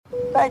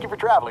Thank you for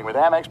traveling with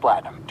Amex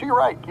Platinum. To your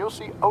right, you'll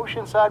see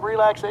oceanside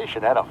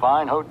relaxation at a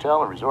fine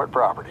hotel and resort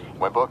property.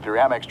 When booked through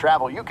Amex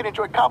Travel, you can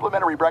enjoy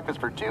complimentary breakfast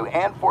for 2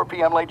 and 4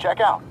 p.m. late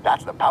checkout.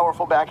 That's the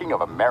powerful backing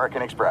of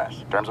American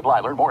Express. Terms apply.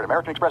 Learn more at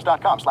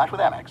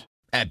americanexpress.com/withAmex.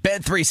 At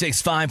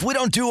Bet365, we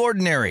don't do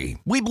ordinary.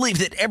 We believe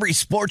that every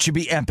sport should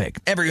be epic.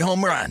 Every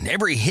home run,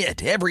 every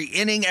hit, every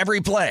inning, every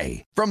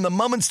play. From the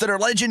moments that are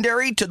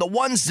legendary to the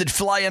ones that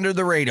fly under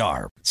the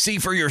radar. See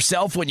for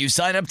yourself when you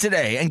sign up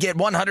today and get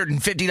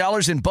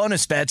 $150 in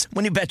bonus bets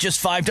when you bet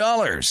just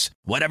 $5.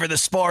 Whatever the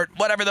sport,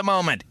 whatever the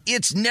moment,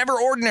 it's never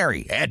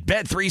ordinary at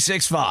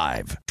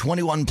Bet365.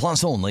 21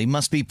 plus only.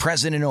 Must be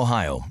present in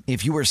Ohio.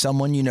 If you or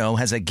someone you know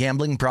has a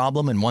gambling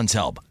problem and wants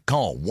help,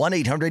 call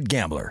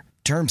 1-800-GAMBLER.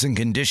 Terms and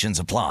conditions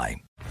apply.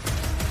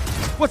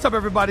 What's up,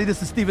 everybody?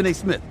 This is Stephen A.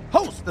 Smith,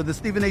 host of the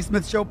Stephen A.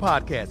 Smith Show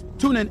podcast.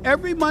 Tune in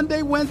every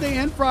Monday, Wednesday,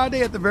 and Friday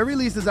at the very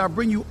least as I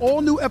bring you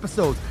all new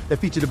episodes that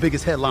feature the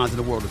biggest headlines in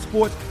the world of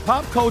sports,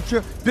 pop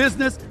culture,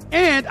 business,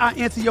 and I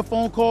answer your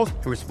phone calls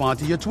and respond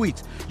to your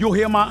tweets. You'll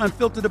hear my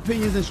unfiltered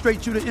opinions and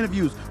straight-shooter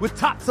interviews with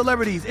top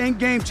celebrities and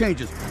game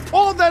changers.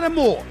 All of that and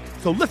more.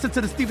 So listen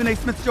to the Stephen A.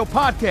 Smith Show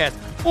podcast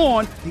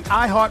on the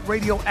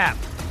iHeartRadio app,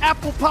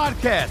 Apple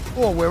Podcasts,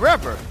 or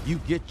wherever you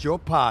get your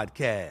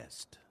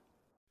podcast.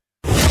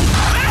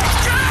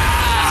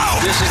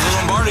 This is the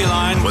Lombardi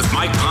Line with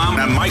Mike Palm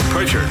and Mike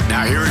Pritchard.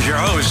 Now here's your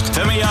host,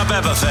 Femi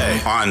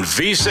Abebefe, on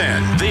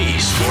VSiN, the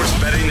Sports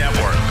Betting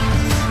Network.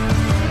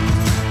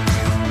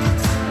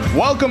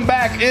 Welcome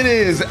back. It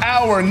is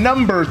hour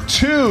number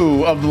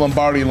 2 of the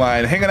Lombardi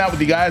Line. Hanging out with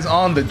you guys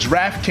on the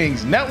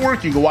DraftKings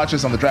Network. You can watch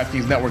us on the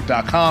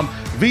DraftKingsNetwork.com,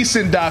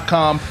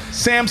 VSiN.com,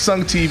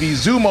 Samsung TV,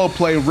 Xumo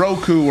Play,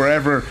 Roku,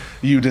 wherever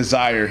you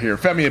desire here.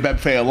 Femi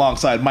Abebefe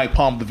alongside Mike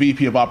Palm, the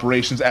VP of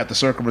Operations at the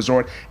Circle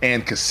Resort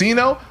and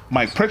Casino.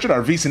 Mike Pritchard,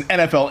 our VSiN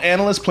NFL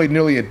analyst, played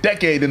nearly a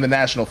decade in the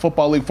National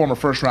Football League, former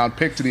first-round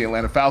pick to the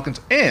Atlanta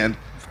Falcons, and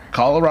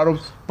Colorado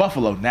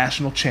Buffalo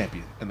national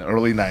champion in the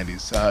early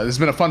 90s. This has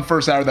been a fun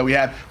first hour that we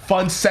had.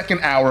 Fun second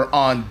hour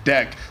on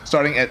deck,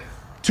 starting at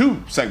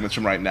 2 segments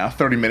from right now,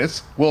 30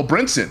 minutes. Will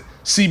Brinson,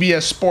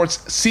 CBS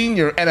Sports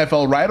senior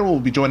NFL writer,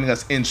 will be joining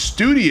us in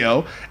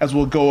studio as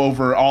we'll go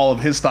over all of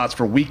his thoughts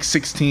for Week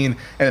 16 in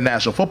the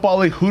National Football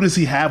League. Who does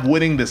he have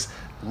winning this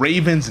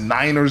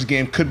Ravens-Niners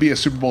game? Could be a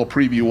Super Bowl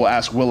preview. We'll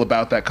ask Will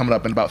about that coming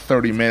up in about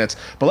 30 minutes.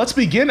 But let's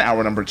begin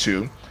hour number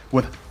 2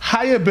 with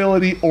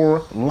highability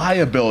or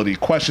liability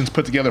questions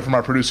put together from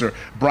our producer,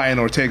 Brian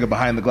Ortega,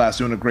 behind the glass,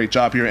 doing a great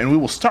job here. And we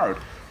will start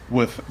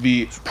with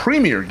the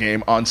premier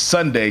game on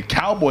Sunday,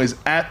 Cowboys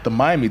at the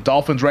Miami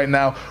Dolphins right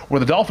now, where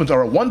the Dolphins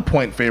are a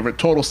 1-point favorite,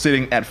 total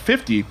sitting at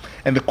 50.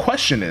 And the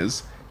question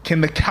is,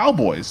 can the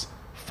Cowboys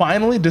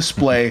finally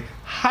display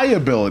high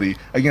ability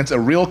against a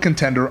real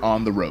contender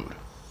on the road?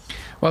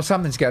 Well,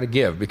 something's got to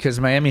give because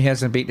Miami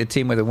hasn't beaten a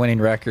team with a winning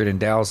record and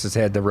Dallas has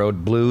had the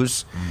road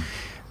blues.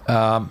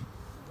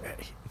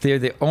 They're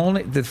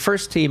the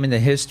first team in the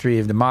history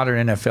of the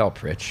modern NFL,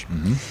 Pritch,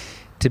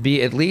 to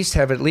be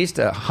have at least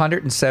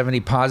 170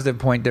 positive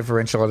point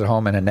differential at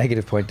home and a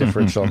negative point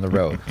differential on the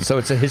road. So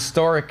it's a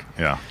historic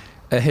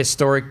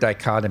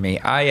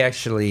dichotomy. I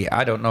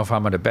don't know if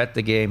I'm going to bet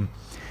the game.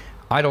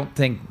 I don't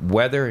think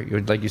weather,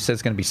 like you said,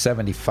 it's going to be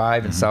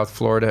 75 in South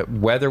Florida.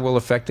 Weather will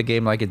affect the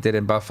game like it did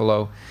in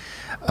Buffalo.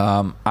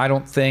 I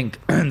don't think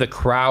the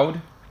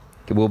crowd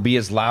will be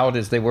as loud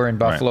as they were in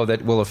Buffalo. Right.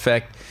 That will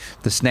affect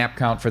the snap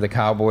count for the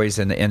Cowboys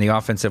and the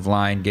offensive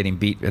line getting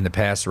beat in the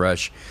pass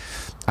rush.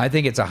 I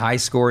think it's a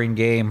high-scoring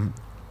game.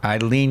 I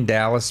lean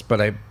Dallas, but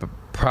I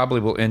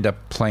probably will end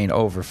up playing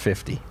over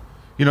 50.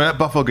 You know, that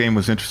Buffalo game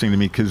was interesting to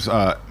me because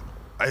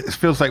it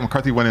feels like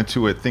McCarthy went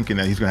into it thinking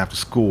that he's going to have to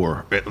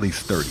score at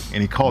least 30,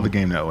 and he called the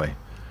game that way.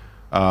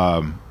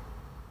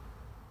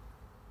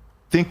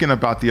 Thinking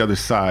about the other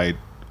side,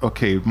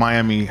 okay,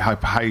 Miami, how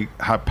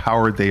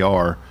powered they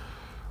are,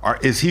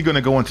 is he going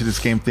to go into this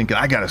game thinking,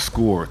 I got to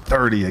score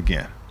 30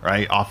 again,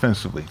 right,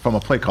 offensively, from a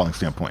play-calling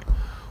standpoint?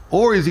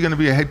 Or is he going to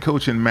be a head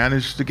coach and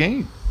manage the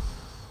game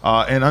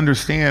and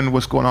understand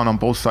what's going on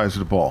both sides of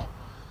the ball?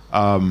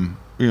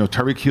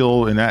 Tyreek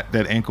Hill and that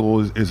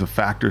ankle is a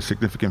factor,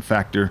 significant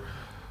factor.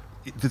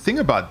 The thing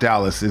about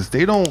Dallas is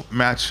they don't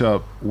match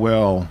up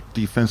well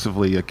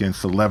defensively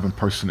against 11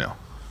 personnel.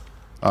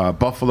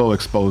 Buffalo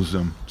exposed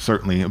them,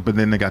 certainly, but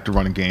then they got the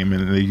running game,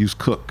 and they use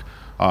Cook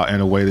in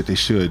a way that they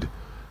should.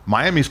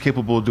 Miami's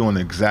capable of doing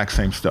the exact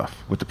same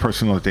stuff with the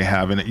personnel that they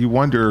have, and you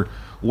wonder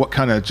what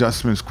kind of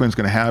adjustments Quinn's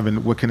going to have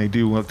and what can they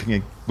do, what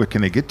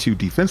can they get to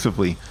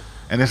defensively,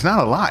 and it's not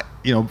a lot,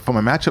 from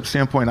a matchup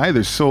standpoint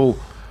either. So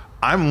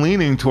I'm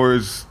leaning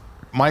towards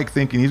Mike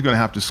thinking he's going to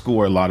have to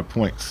score a lot of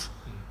points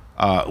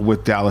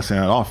with Dallas and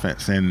that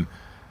offense, and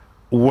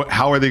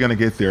how are they going to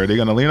get there? Are they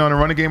going to lean on a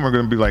running game, or are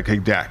going to be like, hey,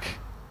 Dak,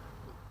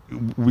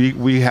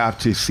 we have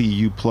to see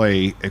you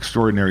play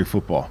extraordinary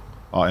football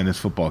in this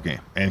football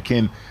game?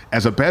 And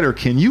as a bettor,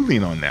 can you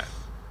lean on that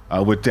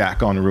with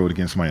Dak on the road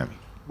against Miami?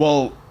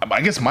 Well, I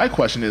guess my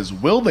question is,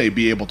 will they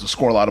be able to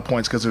score a lot of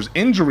points? Because there's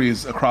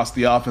injuries across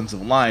the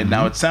offensive line.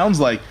 Now, it sounds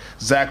like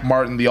Zach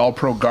Martin, the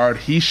all-pro guard,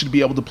 he should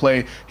be able to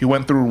play. He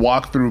went through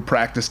walkthrough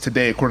practice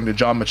today, according to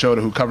John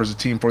Machota, who covers the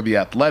team for The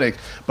Athletic.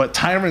 But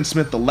Tyron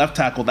Smith, the left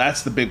tackle,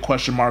 that's the big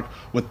question mark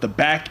with the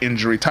back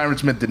injury. Tyron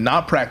Smith did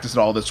not practice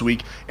at all this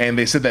week, and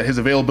they said that his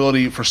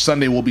availability for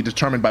Sunday will be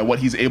determined by what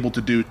he's able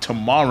to do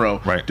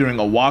tomorrow during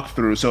a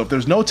walkthrough. So if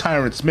there's no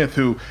Tyron Smith,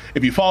 who,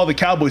 if you follow the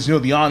Cowboys, you know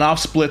the on-off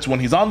splits.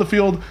 When he's on the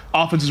field,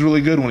 offense is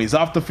really good. When he's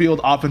off the field,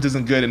 offense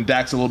isn't good, and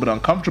Dak's a little bit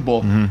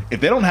uncomfortable.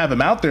 If they don't have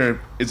him out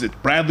there, is it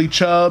Bradley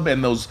Chubb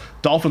and those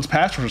Dolphins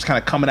pass rushers kind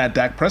of coming at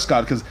Dak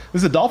Prescott? Because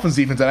this is a Dolphins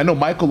defense that I know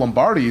Michael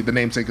Lombardi, the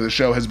namesake of the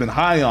show, has been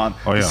high on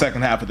the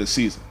second half of this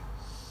season.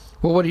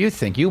 Well, what do you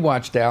think? You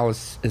watch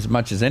Dallas as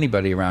much as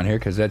anybody around here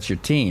because that's your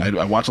team.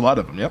 I watch a lot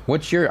of them, yep.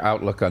 What's your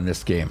outlook on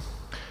this game?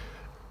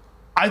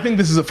 I think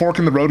this is a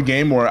fork-in-the-road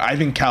game where I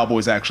think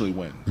Cowboys actually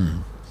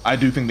win. I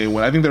do think they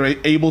win. I think they're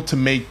able to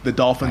make the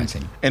Dolphins,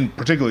 and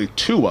particularly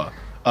Tua,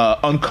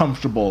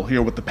 uncomfortable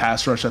here with the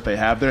pass rush that they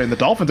have there. And the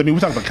Dolphins, I mean, we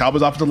talk about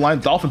Cowboys' offensive line.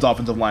 Dolphins'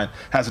 offensive line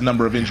has a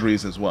number of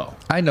injuries as well.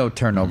 I know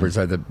turnovers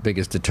are the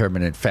biggest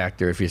determinant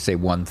factor if you say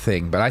one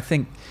thing, but I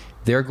think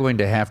they're going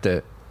to have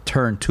to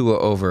turn Tua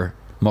over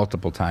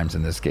multiple times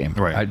in this game.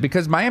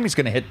 Because Miami's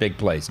going to hit big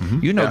plays.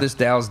 This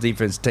Dallas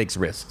defense takes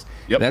risks.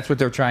 That's what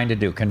they're trying to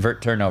do,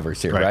 convert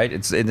turnovers here, right?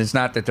 It's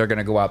not that they're going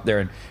to go out there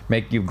and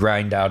make you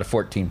grind out a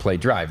 14-play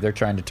drive. They're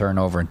trying to turn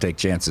over and take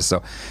chances.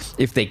 So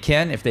if they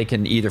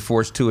can either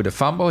force Tua to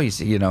fumble,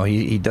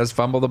 he does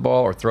fumble the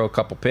ball or throw a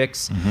couple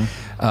picks,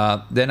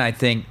 then I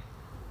think,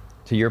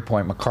 to your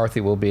point,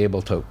 McCarthy will be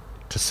able to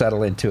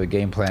settle into a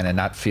game plan and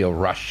not feel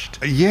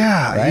rushed.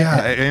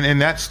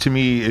 And that's, to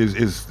me,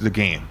 is the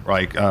game,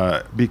 right?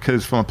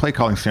 Because from a play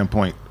calling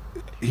standpoint,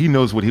 he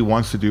knows what he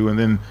wants to do, and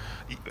then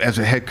as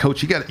a head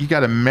coach, you got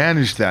to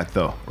manage that,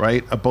 though,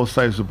 right? Both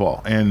sides of the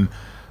ball, and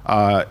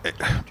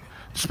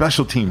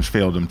special teams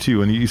failed him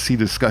too, and you see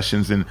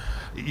discussions, and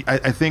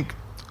I think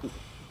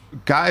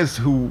guys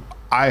who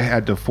I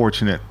had the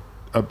fortunate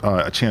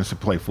a chance to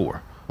play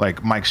for,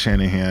 like Mike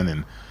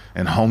Shanahan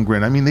and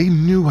Holmgren, I mean, they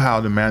knew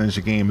how to manage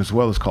the game as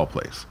well as call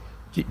plays.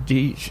 To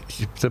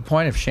the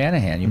point of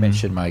Shanahan, you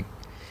mentioned Mike.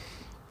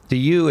 Do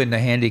you, in the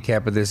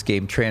handicap of this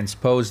game,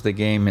 transpose the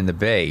game in the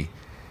Bay,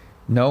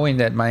 knowing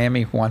that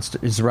Miami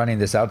is running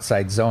this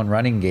outside zone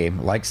running game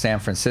like San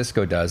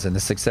Francisco does, and the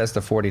success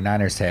the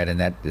 49ers had in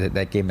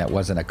that game that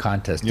wasn't a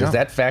contest? Does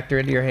that factor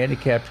into your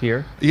handicap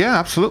here? Yeah,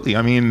 absolutely.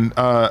 I mean,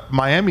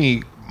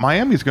 Miami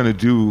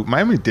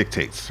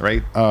dictates,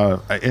 right?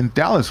 And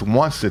Dallas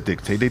wants to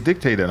dictate. They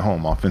dictate at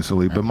home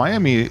offensively, but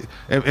Miami,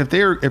 if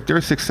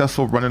they're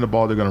successful running the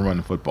ball, they're going to run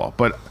the football.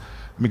 But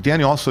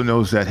McDaniel also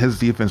knows that his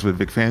defense with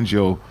Vic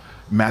Fangio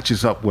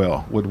matches up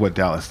well with what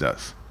Dallas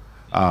does.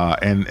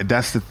 And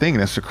that's the thing.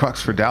 That's the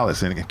crux for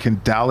Dallas. And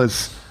can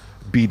Dallas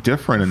be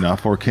different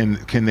enough, or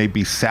can they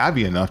be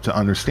savvy enough to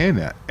understand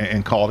that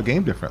and call the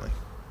game differently?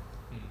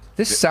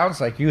 This sounds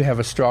like you have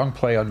a strong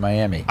play on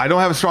Miami. I don't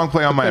have a strong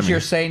play on Miami. Because you're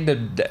saying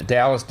that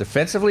Dallas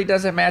defensively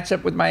doesn't match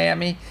up with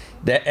Miami,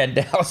 and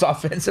Dallas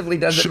offensively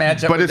doesn't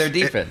match up with their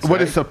defense.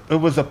 It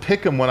was a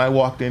pick 'em when I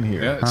walked in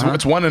here. Yeah, it's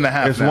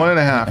 1.5. It's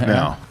 1.5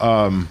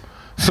 now.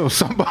 So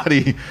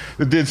somebody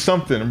did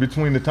something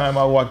between the time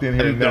I walked in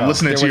here and they're now.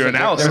 listening to your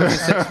analysis. There was a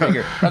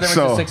six-figure. There was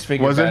a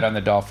six-figure bet on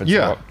the Dolphins in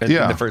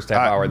the first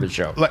half hour of the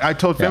show. Like I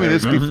told Family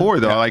this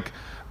before, though. Like,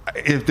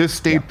 if this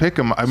stayed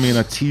pick'em, I mean,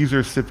 a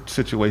teaser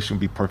situation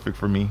would be perfect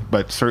for me.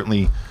 But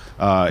certainly,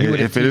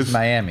 if it is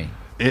Miami,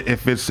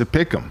 if it's a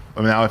pick'em, I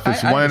mean, now if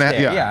it's 1.5,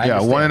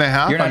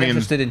 1.5. You're not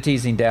interested in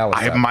teasing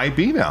Dallas. It might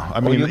be now.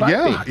 I mean, you think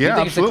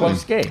absolutely. It's a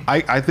close game?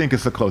 I think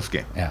it's a close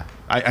game. Yeah,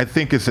 I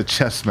think it's a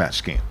chess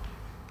match game.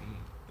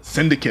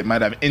 Syndicate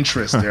might have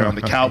interest there on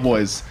the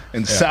Cowboys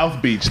in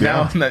South Beach.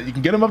 Now you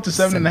can get them up to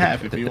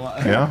 7.5 if you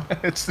want. Yeah,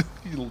 it's a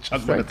little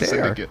chunk right at the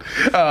Syndicate.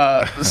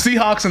 The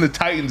Seahawks and the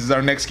Titans is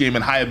our next game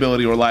in high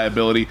ability or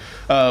liability.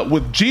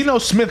 With Geno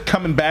Smith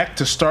coming back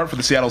to start for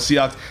the Seattle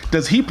Seahawks,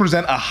 does he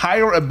present a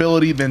higher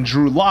ability than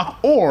Drew Lock,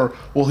 or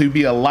will he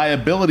be a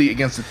liability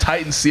against the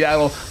Titans?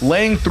 Seattle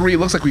laying 3.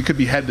 Looks like we could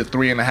be headed to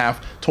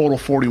 3.5. Total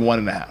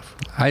 41.5.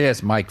 I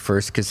asked Mike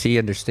first because he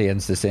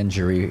understands this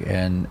injury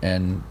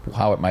and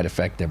how it might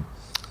affect him.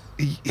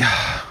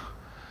 Yeah.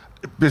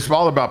 It's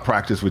all about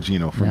practice with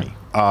Geno for me.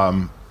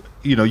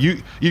 You're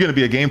going to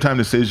be a game time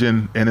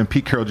decision, and then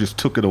Pete Carroll just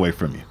took it away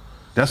from you.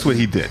 That's what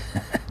he did.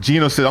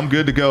 Geno said, "I'm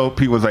good to go."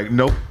 Pete was like,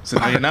 "Nope." So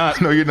no, you're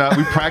not. No, you're not.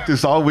 We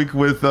practiced all week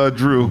with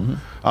Drew,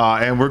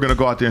 and we're going to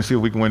go out there and see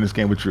if we can win this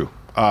game with Drew,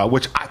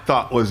 which I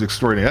thought was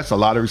extraordinary. That's a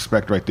lot of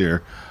respect right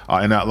there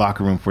in that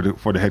locker room for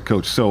the head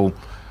coach. So,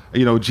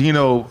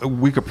 Geno,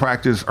 we could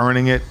practice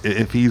earning it.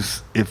 If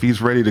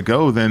he's ready to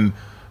go, then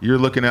you're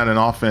looking at an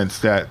offense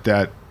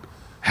that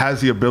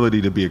has the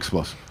ability to be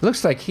explosive.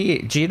 Looks like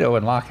Geno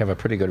and Locke have a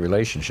pretty good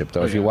relationship,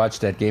 though. If you watch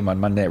that game on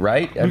Monday,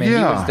 right? I mean, he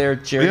was there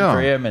cheering for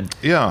him, and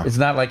it's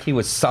not like he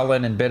was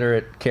sullen and bitter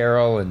at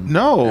Carroll. And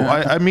no,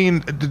 I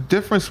mean, the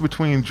difference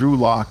between Drew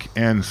Lock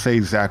and,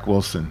 say, Zach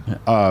Wilson,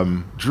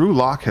 Drew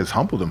Lock has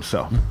humbled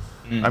himself.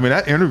 I mean,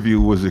 that interview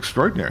was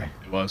extraordinary.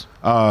 It was.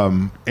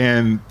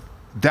 And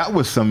that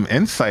was some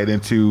insight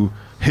into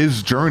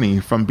his journey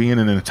from being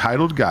an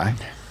entitled guy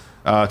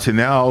to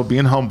now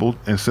being humbled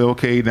and say,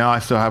 okay, now I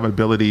still have an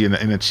ability and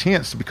a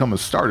chance to become a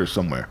starter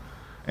somewhere.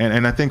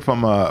 And I think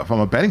from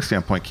a betting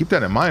standpoint, keep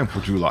that in mind for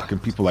Drew Lock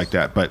and people like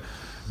that. But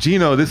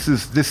Geno,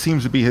 this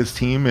seems to be his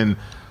team, and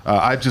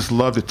I just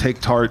love the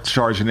take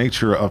charge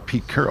nature of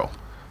Pete Carroll.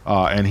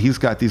 And he's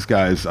got these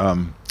guys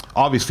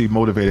obviously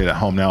motivated at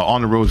home. Now,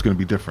 on the road is going to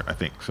be different, I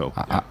think. So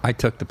I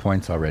took the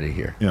points already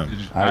here. Yeah.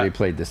 I already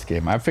played this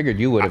game. I figured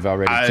you would have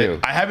already, too.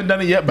 I haven't done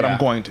it yet, but I'm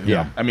going to.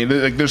 Yeah. I mean,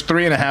 there's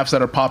 3.5s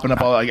that are popping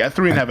up. Like at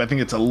 3.5, I think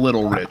it's a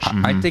little rich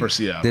I think for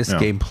Seattle. this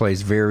game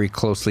plays very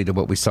closely to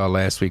what we saw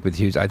last week with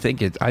Hughes. I think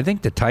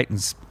the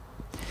Titans.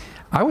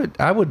 I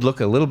would look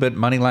a little bit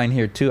money line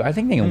here too. I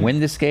think they can win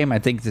this game. I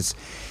think this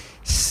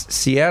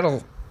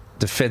Seattle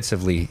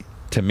defensively,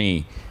 to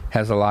me,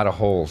 has a lot of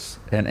holes,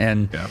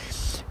 and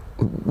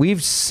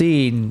we've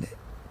seen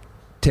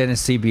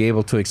Tennessee be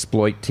able to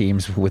exploit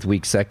teams with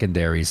weak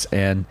secondaries,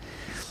 and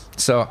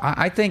so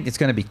I think it's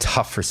going to be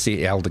tough for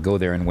Seattle to go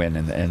there and win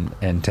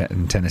in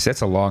Tennessee.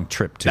 That's a long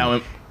trip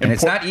too, and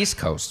it's not East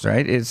Coast,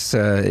 right? It's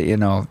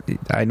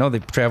I know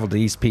they've traveled to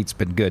East. Pete's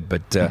been good,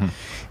 but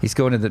he's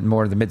going to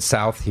more of the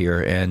Mid-South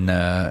here, and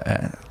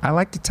I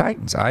like the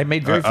Titans. I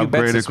made very few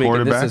bets this week,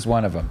 and this is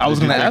one of them. I was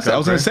going to ask. I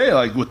was going to say,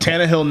 like, with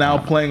Tannehill now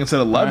playing instead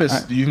of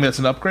Levis, do you think that's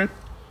an upgrade?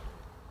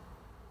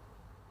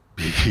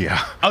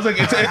 Yeah. I was like,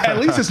 at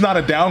least it's not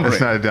a downgrade.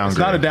 It's not a downgrade. It's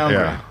not a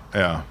downgrade.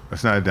 Yeah.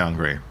 It's not a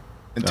downgrade.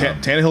 And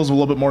Tannehill's a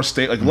little bit more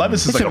stable. Like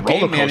Levis is like a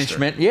roller coaster.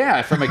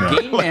 Management, from a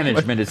game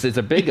management, it's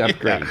a big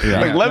upgrade.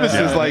 Like Levis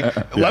is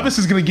Levis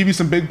is going to give you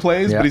some big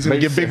plays, but he's going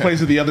to give big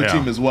plays to the other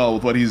team as well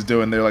with what he's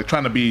doing. They're like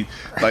trying to be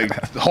like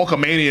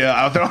Hulkamania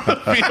out there on the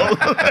field.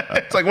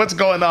 It's like, what's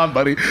going on,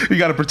 buddy? You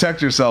got to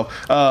protect yourself.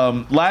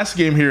 Last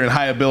game here in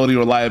high ability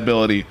or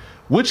liability.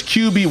 Which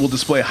QB will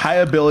display high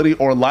ability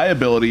or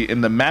liability in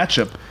the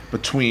matchup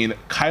between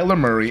Kyler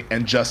Murray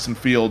and Justin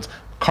Fields?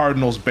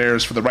 Cardinals,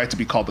 Bears, for the right to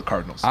be called the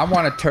Cardinals. I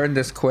want to turn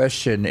this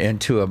question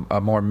into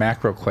a more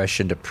macro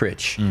question to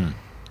Pritch.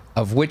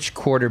 Of which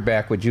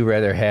quarterback would you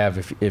rather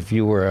have if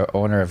you were an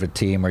owner of a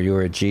team or you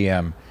were a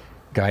GM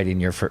guiding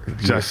your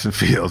Justin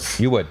Fields?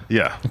 You would?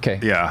 Yeah. Okay.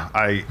 Yeah.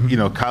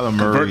 Kyler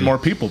Murray. Convert more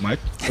people, Mike.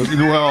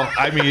 Well,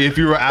 I mean, if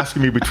you were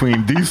asking me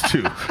between these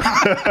two.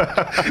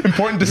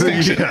 Important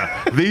distinction.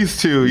 These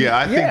two,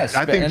 I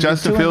think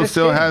Justin Fields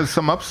still has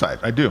some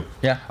upside. I do.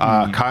 Yeah.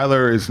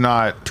 Kyler is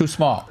not. Too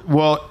small.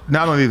 Well,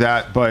 not only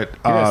that, but.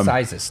 You're a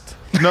sizist.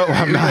 No,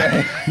 I'm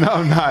not. No,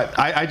 I'm not.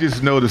 I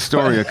just know the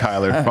story of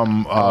Kyler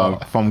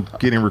from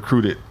getting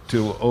recruited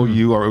to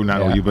OU, or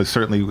not OU, but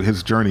certainly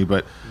his journey.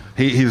 But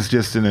he's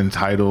just an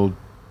entitled,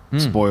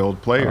 spoiled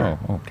player.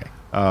 Oh, okay.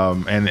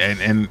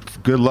 And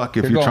good luck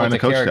if you're trying to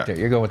coach that.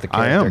 You're going with the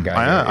character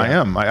guy. I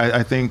am.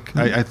 I think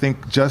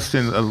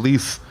Justin at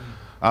least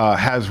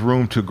has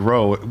room to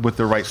grow with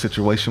the right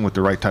situation, with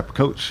the right type of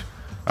coach.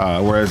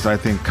 Whereas I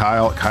think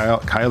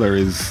Kyler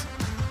is.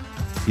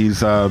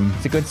 He's a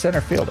good center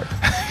fielder.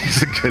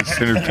 He's a good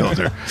center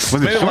fielder.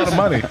 Was it a lot of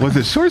money? Was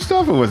it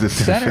shortstop or was it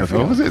center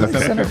field? What was it?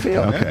 Center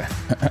field. Okay.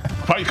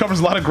 Probably covers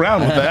a lot of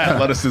ground with that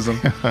athleticism.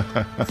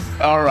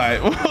 All right.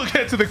 We'll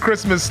get to the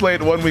Christmas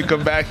slate when we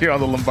come back here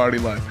on the Lombardi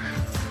Line.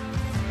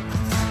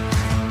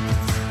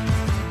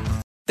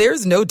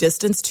 There's no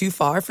distance too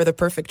far for the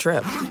perfect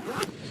trip.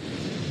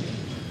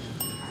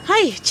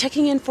 Hi,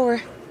 checking in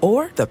for...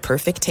 Or the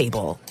perfect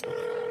table.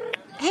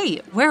 Hey,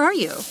 where are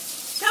you?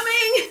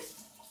 Coming!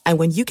 And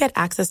when you get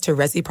access to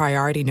Resi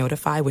Priority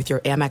Notify with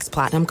your Amex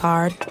Platinum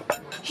card...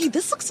 Hey,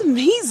 this looks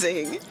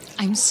amazing.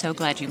 I'm so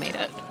glad you made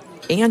it.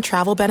 And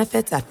travel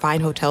benefits at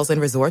fine hotels and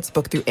resorts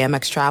booked through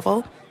Amex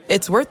Travel,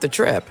 it's worth the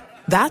trip.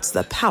 That's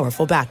the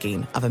powerful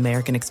backing of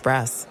American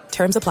Express.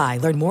 Terms apply.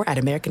 Learn more at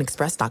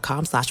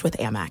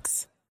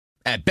americanexpress.com/withAmex.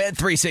 At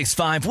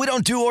Bet365, we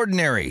don't do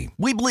ordinary.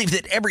 We believe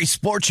that every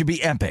sport should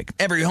be epic.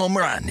 Every home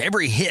run,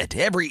 every hit,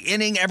 every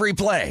inning, every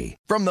play.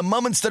 From the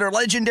moments that are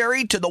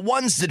legendary to the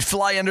ones that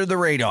fly under the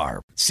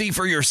radar. See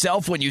for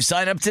yourself when you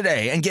sign up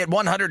today and get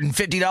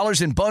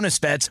 $150 in bonus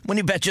bets when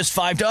you bet just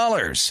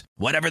 $5.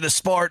 Whatever the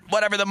sport,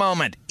 whatever the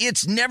moment,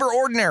 it's never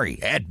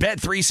ordinary at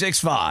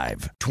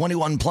Bet365.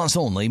 21 plus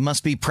only.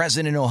 Must be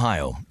present in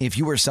Ohio. If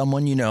you or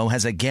someone you know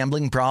has a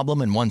gambling problem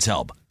and wants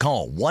help,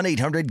 call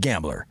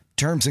 1-800-GAMBLER.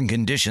 Terms and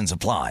conditions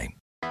apply.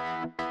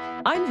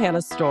 I'm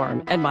Hannah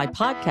Storm, and my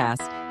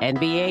podcast,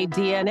 NBA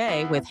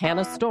DNA with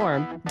Hannah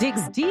Storm,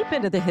 digs deep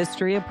into the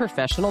history of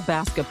professional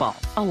basketball,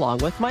 along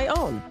with my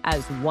own,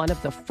 as one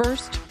of the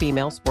first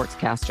female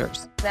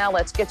sportscasters. Now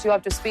let's get you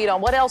up to speed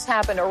on what else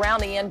happened around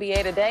the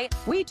NBA today.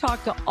 We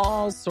talk to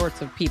all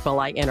sorts of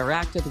people I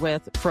interacted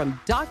with, from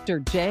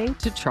Dr. J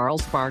to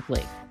Charles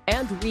Barkley,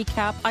 and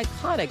recap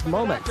iconic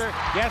moments.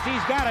 Yes,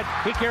 he's got it.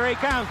 Here he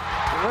comes.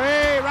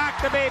 Way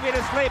rock the baby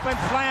to sleep and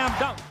slam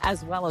dunk.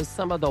 As well as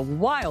some of the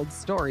wild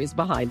stories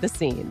behind the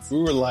scenes. We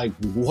were like,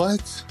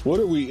 what? What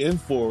are we in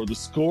for? The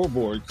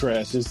scoreboard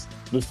crashes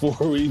before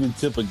we even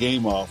tip a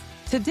game off.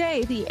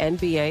 Today, the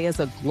NBA is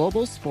a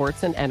global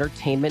sports and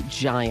entertainment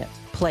giant.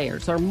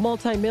 Players are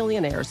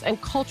multimillionaires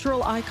and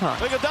cultural icons.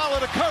 Iguodala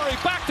to Curry,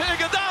 back to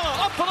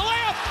Iguodala, up for the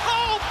layup.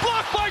 Oh,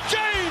 blocked by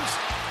James.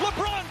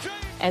 LeBron James.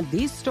 And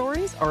these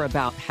stories are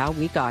about how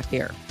we got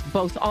here,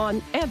 both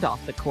on and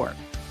off the court.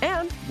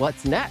 And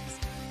what's next?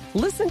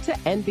 Listen to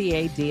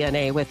NBA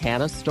DNA with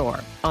Hannah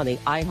Storm on the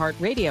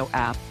iHeartRadio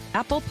app,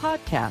 Apple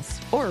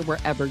Podcasts, or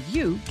wherever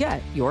you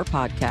get your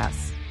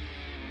podcasts.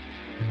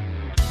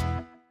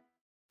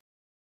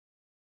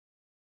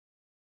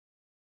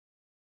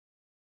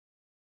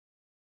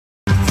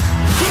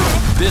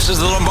 This is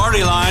the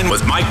Lombardi Line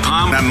with Mike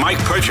Palm and Mike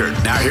Pritchard.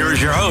 Now here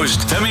is your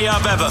host, Femi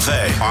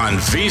Abebefe, on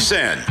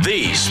VSiN,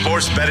 the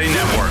Sports Betting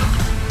Network.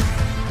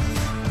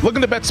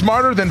 Looking to bet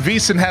smarter? Then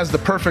VSiN has the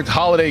perfect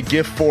holiday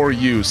gift for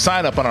you.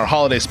 Sign up on our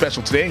holiday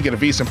special today and get a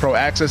VSiN Pro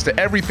access to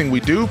everything we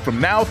do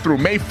from now through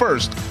May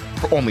 1st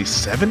for only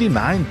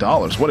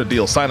 $79. What a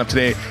deal. Sign up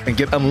today and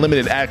get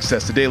unlimited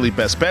access to daily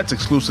best bets,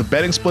 exclusive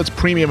betting splits,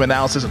 premium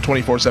analysis, and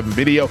 24/7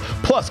 video,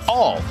 plus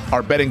all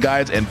our betting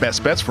guides and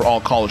best bets for all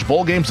college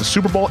bowl games, the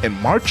Super Bowl, and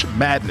March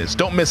Madness.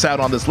 Don't miss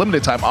out on this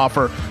limited time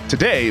offer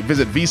today.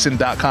 Visit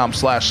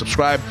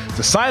vsin.com/subscribe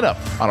to sign up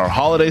on our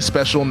holiday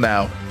special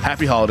now.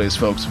 Happy holidays,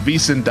 folks.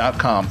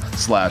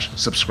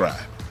 vsin.com/subscribe.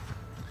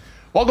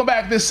 Welcome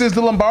back. This is the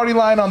Lombardi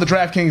Line on the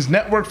DraftKings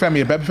Network.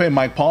 Femi Abebefe,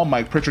 Mike Palm,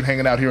 Mike Pritchard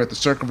hanging out here at the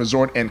Circa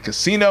Resort and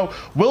Casino.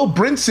 Will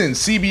Brinson,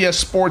 CBS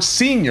Sports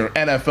senior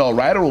NFL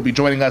writer, will be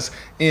joining us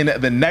in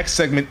the next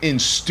segment in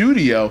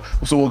studio.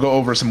 So we'll go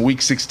over some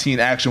Week 16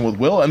 action with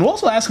Will. And we'll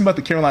also ask him about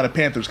the Carolina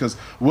Panthers because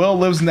Will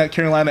lives in that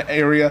Carolina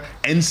area,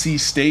 NC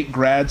State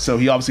grad, so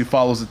he obviously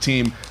follows the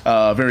team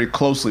very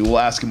closely. We'll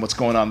ask him what's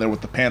going on there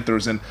with the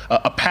Panthers and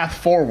a path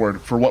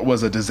forward for what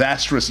was a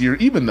disastrous year,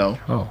 even though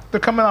they're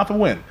coming off a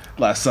win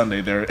last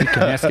Sunday there. You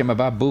can ask him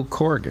about Boo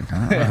Corrigan.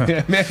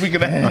 Man, we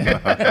can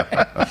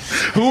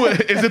who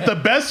is it, the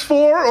best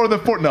four or the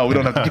four? No, we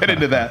don't have to get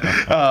into that.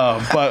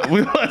 But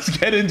let's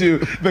get into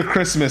the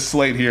Christmas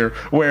slate here,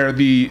 where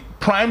the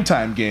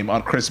primetime game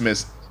on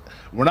Christmas,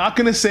 we're not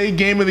going to say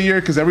game of the year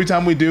because every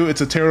time we do,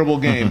 it's a terrible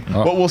game.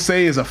 What we'll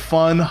say is a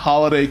fun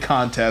holiday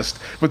contest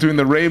between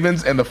the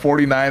Ravens and the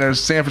 49ers.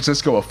 San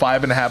Francisco, a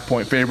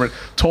 5.5-point favorite,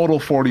 total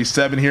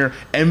 47 here.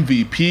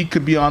 MVP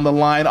could be on the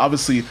line.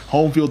 Obviously,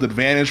 home field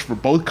advantage for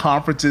both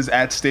conferences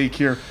at stake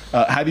here.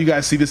 How do you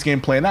guys see this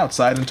game playing out,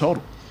 side and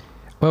total?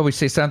 Well, we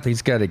say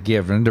something's got to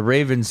give, and the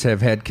Ravens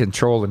have had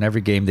control in every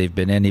game they've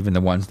been in, even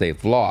the ones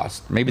they've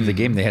lost. Maybe the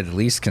game they had the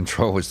least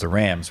control was the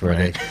Rams, where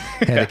they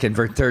had to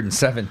convert 3rd and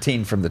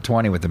 17 from the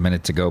 20 with a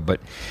minute to go. But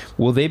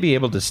will they be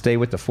able to stay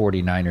with the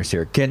 49ers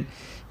here? Can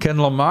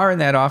Lamar and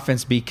that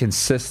offense be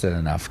consistent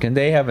enough? Can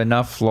they have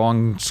enough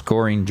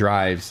long-scoring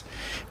drives?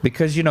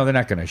 Because, they're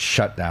not going to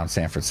shut down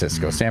San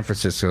Francisco. San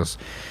Francisco's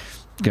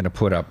going to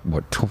put up,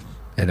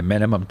 at a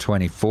minimum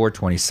 24,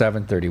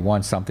 27,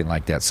 31, something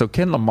like that. So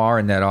can Lamar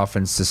and that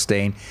offense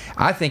sustain?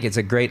 I think it's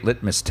a great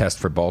litmus test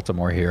for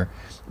Baltimore here.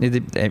 They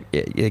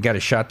got a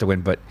shot to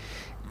win, but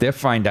they'll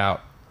find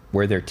out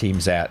where their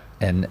team's at.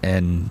 And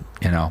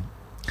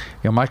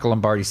Michael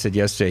Lombardi said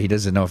yesterday he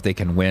doesn't know if they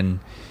can win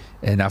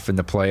enough in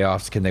the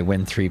playoffs. Can they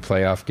win 3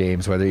 playoff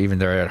games, whether even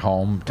they're at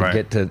home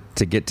to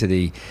get to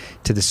the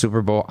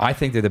Super Bowl? I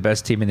think they're the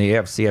best team in the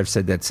AFC. I've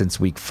said that since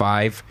week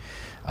 5.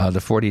 The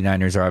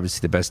 49ers are obviously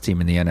the best team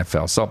in the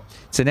NFL. So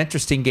it's an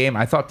interesting game.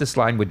 I thought this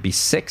line would be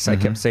 6. I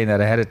kept saying that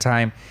ahead of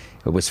time.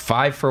 It was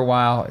 5 for a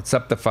while. It's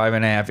up to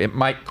 5.5. It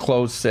might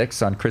close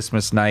 6 on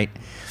Christmas night.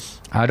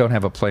 I don't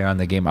have a play on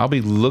the game. I'll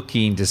be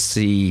looking to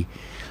see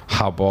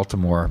how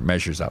Baltimore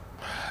measures up.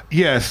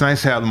 Yeah, it's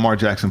nice to have Lamar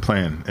Jackson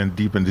playing and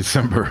deep in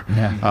December.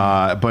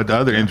 But the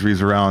other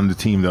injuries around the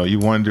team, though, you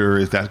wonder,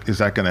 is that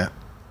going to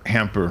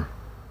hamper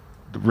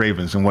the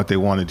Ravens and what they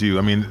want to do?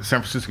 I mean, San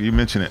Francisco, you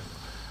mentioned it.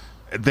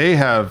 They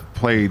have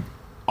played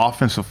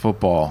offensive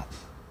football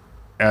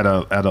at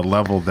a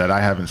level that I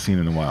haven't seen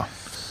in a while,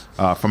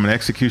 from an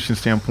execution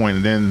standpoint.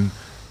 And then,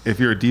 if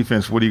you're a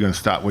defense, what are you going to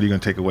stop? What are you going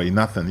to take away?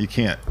 Nothing. You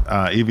can't,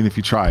 even if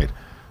you tried.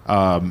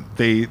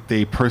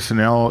 They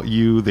personnel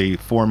you, they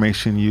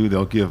formation you,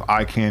 they'll give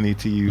eye candy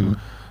to you,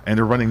 and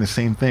they're running the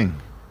same thing.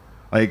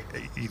 Like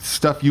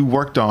stuff you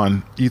worked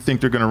on, you think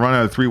they're going to run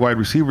out of 3 wide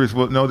receivers.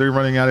 Well, no, they're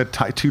running out of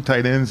 2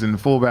 tight ends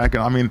and fullback.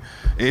 And I mean,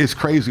 it's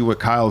crazy what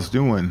Kyle's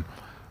doing.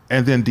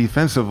 And then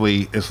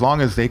defensively, as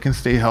long as they can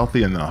stay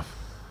healthy enough,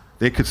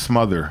 they could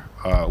smother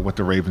what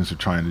the Ravens are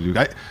trying to do.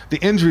 The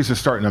injuries are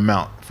starting to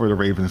mount for the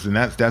Ravens, and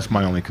that's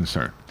my only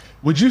concern.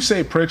 Would you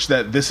say, Pritch,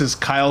 that this is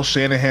Kyle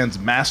Shanahan's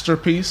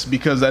masterpiece?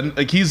 Because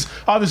he's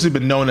obviously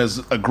been known as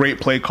a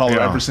great play caller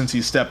ever since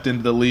he stepped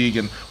into the league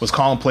and was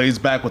calling plays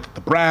back with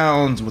the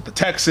Browns, with the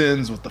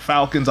Texans, with the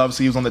Falcons.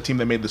 Obviously, he was on the team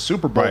that made the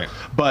Super Bowl. Right.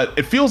 But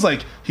it feels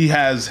like he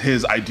has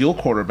his ideal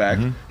quarterback.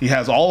 He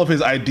has all of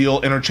his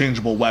ideal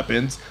interchangeable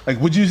weapons.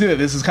 Would you say that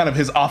this is kind of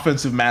his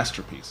offensive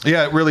masterpiece?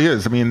 Yeah, it really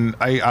is. I mean,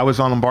 I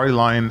was on Lombardi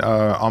Line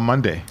on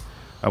Monday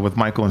with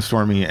Michael and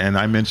Stormy, and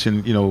I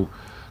mentioned,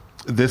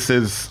 this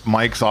is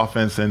Mike's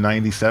offense in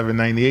 97,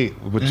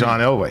 98 with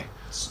John Elway.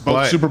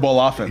 Both Super Bowl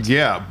offense.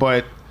 Yeah,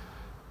 but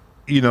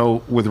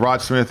with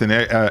Rod Smith and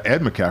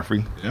Ed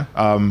McCaffrey,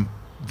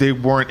 they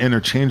weren't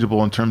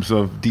interchangeable in terms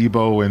of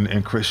Debo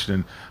and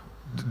Christian.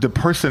 The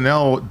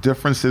personnel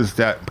differences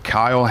that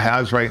Kyle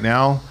has right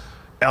now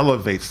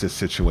elevates this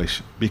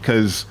situation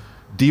because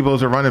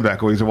Debo's a running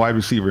back or he's a wide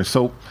receiver.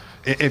 So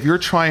if you're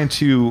trying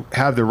to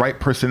have the right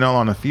personnel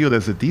on the field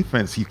as a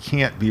defense, you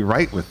can't be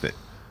right with it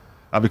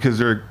because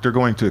they're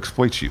going to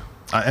exploit you.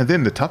 And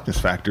then the toughness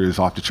factor is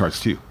off the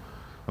charts too.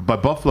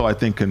 But Buffalo, I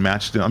think, can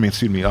match them.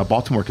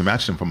 Baltimore can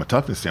match them from a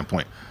toughness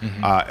standpoint.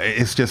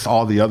 It's just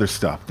all the other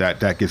stuff that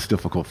gets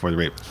difficult for the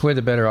Ravens. Who had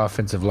the better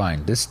offensive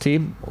line, this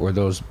team or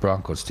those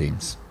Broncos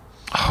teams?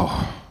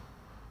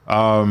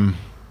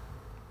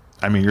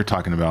 You're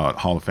talking about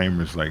Hall of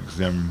Famers like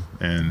Zim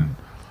and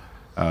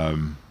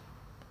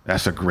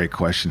that's a great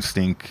question.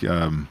 Stink,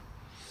 Tommy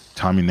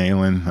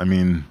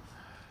Nalen.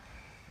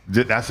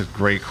 That's a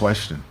great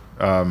question.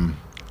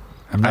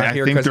 I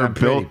think they're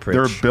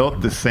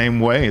built the same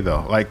way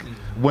though. Like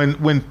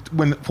when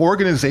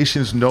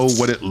organizations know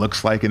what it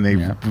looks like and they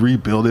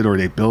rebuild it or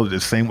they build it the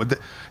same way,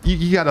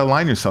 you got to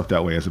align yourself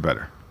that way as a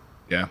better.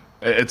 Yeah.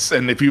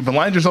 And if you've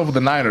aligned yourself with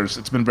the Niners,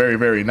 it's been very,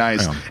 very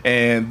nice.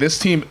 And this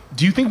team,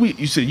 you think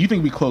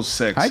we close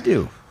 6? I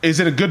do. Is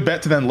it a good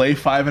bet to then lay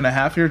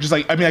 5.5 here? Just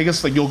I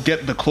guess you'll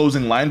get the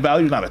closing line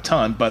value, not a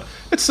ton, but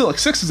it's still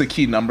 6 is a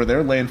key number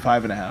there, laying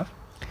 5.5.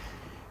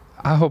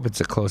 I hope it's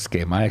a close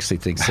game. I actually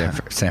think San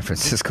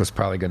Francisco's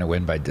probably going to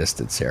win by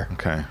distance here.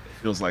 Okay.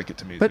 Feels like it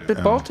to me.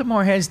 But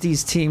Baltimore has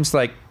these teams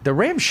like the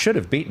Rams should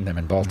have beaten them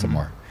in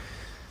Baltimore.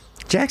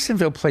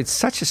 Jacksonville played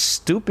such a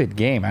stupid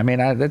game.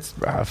 That's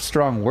a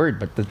strong word,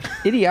 but the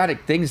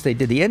idiotic things they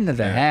did, the end of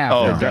the half.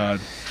 Oh,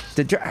 God.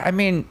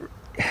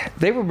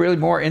 They were really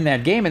more in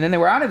that game, and then they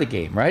were out of the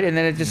game, right? And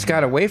then it just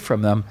got away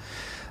from them.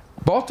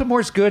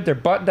 Baltimore's good. They're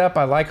buttoned up.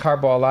 I like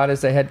Harbaugh a lot as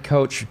the head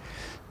coach.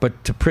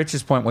 But to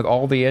Pritch's point, with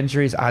all the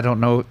injuries, I don't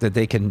know that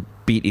they can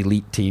beat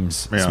elite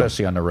teams,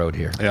 especially on the road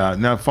here. Yeah.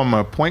 Now, from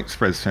a point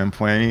spread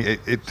standpoint,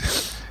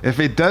 if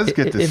it does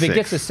get to 6. If it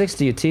gets to 6,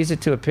 do you tease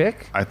it to a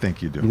pick? I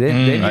think you do.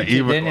 Then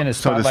in a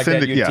spot like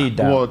that, you teed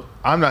down. Well,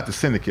 I'm not the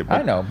syndicate. But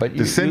I know, but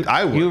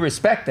I would. You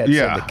respect that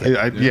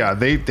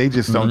syndicate. They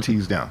just don't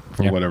tease down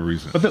for whatever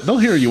reason. But they'll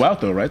hear you out,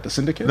 though, right? The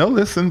syndicate? They'll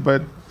listen,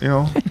 but, He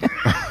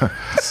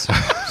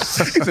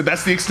said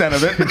that's the extent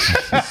of it.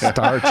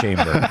 Star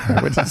chamber.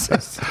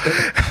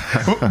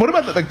 What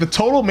about the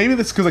total? Maybe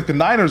that's because the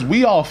Niners,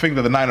 we all think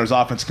that the Niners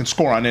offense can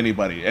score on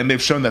anybody, and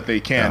they've shown that they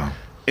can. Yeah.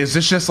 Is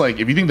this just if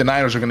you think the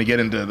Niners are going to get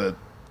into the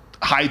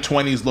high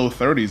 20s, low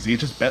 30s, do you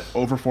just bet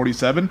over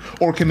 47?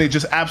 Or can they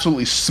just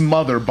absolutely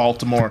smother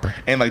Baltimore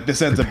and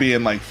this ends up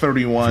being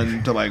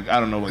 31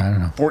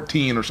 to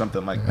 14 or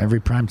something like that?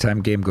 Every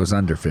primetime game goes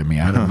under for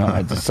me. I don't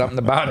know. There's something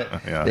about it.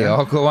 They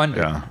all go under.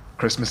 Yeah.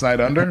 Christmas night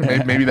under?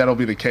 Maybe that'll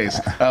be the case.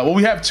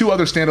 We have 2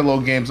 other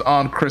standalone games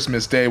on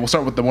Christmas Day. We'll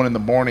start with the one in the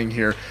morning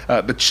here.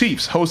 The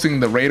Chiefs hosting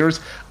the Raiders.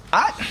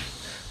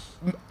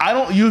 I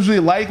don't usually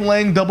like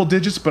laying double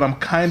digits, but I'm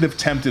kind of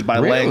tempted by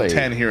laying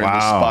 10 here in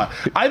this spot.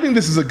 I think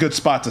this is a good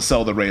spot to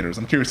sell the Raiders.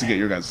 I'm curious to get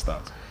your guys'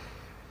 thoughts.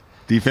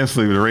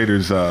 Defensively, the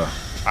Raiders,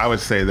 I would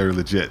say they're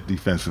legit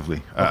defensively.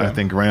 Okay. I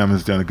think Graham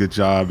has done a good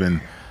job,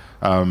 and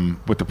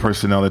with the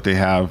personnel that they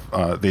have,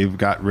 they've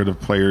got rid of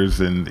players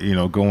and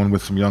going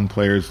with some young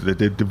players that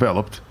they've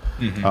developed.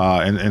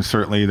 And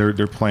certainly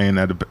they're playing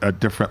at a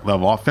different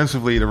level.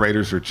 Offensively, the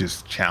Raiders are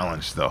just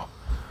challenged, though.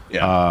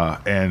 Yeah.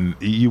 And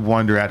you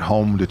wonder at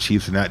home, the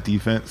Chiefs in that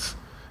defense,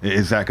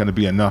 is that going to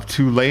be enough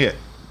to lay it?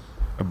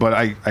 But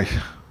I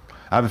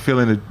have a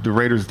feeling that the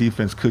Raiders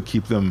defense could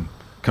keep them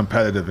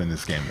competitive in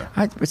this game, though.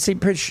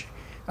 Pritch,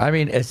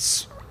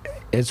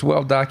 it's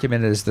well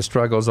documented as the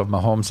struggles of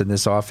Mahomes in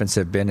this offense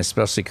have been,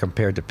 especially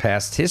compared to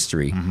past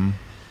history.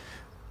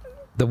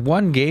 The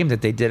one game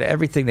that they did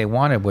everything they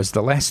wanted was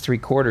the last 3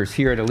 quarters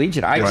here at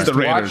Allegiant. I just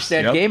watched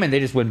that game, and they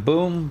just went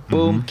boom,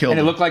 boom, and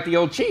it looked like the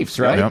old Chiefs,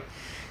 right? Yep.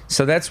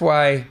 So that's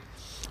why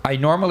I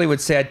normally would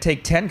say I'd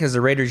take 10 because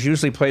the Raiders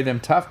usually play them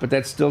tough, but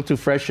that's still too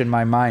fresh in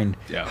my mind.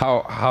 Yeah.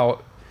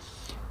 How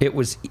it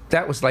was.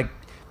 That was like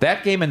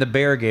that game and the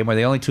Bear game were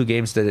the only 2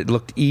 games that it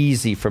looked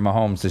easy for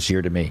Mahomes this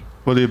year to me.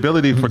 Well, the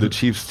ability for the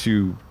Chiefs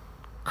to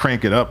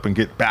crank it up and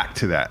get back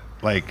to that,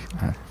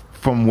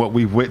 from what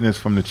we've witnessed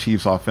from the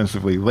Chiefs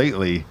offensively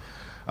lately,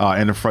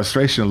 and the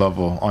frustration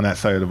level on that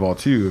side of the ball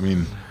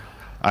too.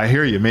 I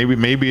hear you.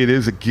 Maybe it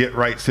is a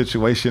get-right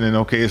situation, and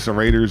okay, it's the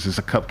Raiders, it's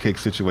a cupcake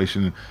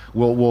situation.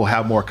 We'll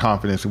have more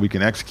confidence that we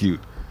can execute.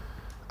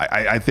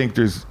 I think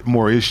there's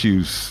more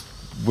issues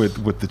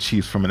with the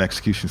Chiefs from an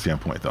execution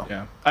standpoint, though.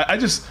 Yeah,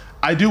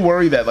 I do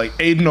worry that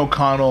Aiden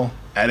O'Connell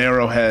at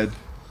Arrowhead,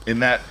 in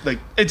that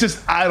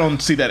I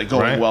don't see that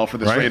going well for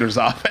this Raiders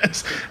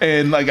offense.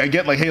 And I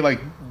get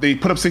they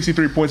put up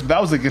 63 points, but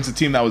that was against a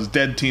team that was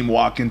dead team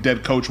walking,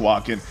 dead coach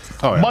walking.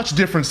 Oh, yeah. Much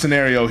different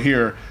scenario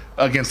here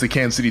against the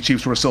Kansas City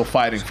Chiefs, who are still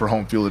fighting for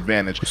home field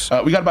advantage.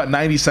 We got about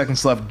 90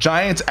 seconds left.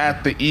 Giants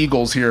at the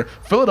Eagles here.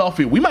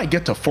 Philadelphia, we might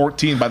get to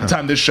 14 by the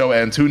time this show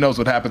ends. Who knows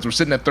what happens? We're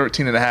sitting at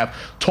 13.5.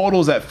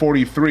 Totals at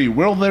 43.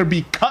 Will there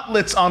be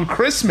cutlets on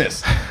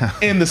Christmas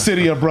in the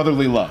city of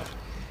brotherly love?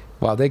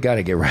 Well, they got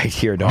to get right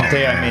here, don't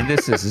they? I mean,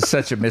 this is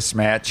such a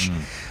mismatch.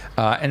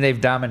 And they've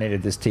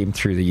dominated this team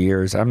through the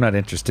years. I'm not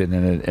interested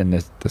in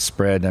the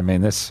spread. I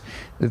mean, it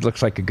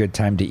looks like a good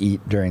time to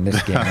eat during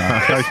this game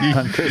on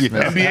Christmas.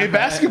 NBA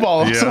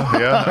basketball. They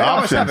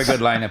always have a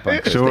good lineup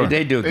on Christmas. Sure.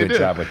 They do a good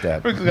job with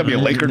that. There's going to be a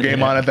Laker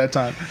game on at that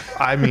time.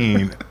 I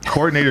mean,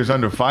 coordinators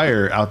under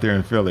fire out there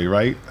in Philly,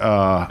 right?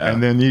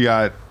 And then you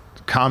got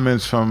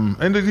comments from,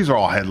 and these are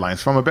all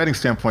headlines. From a betting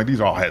standpoint, these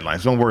are all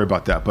headlines. Don't worry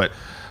about that. But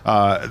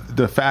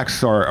the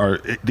facts are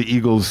the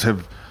Eagles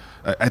have,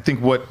 I think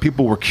what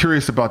people were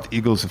curious about the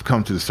Eagles have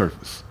come to the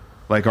surface.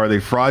 Like, are they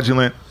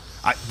fraudulent?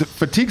 The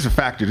fatigue's a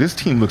factor. This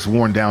team looks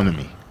worn down to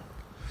me.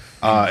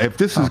 If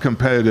this is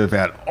competitive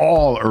at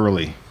all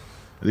early,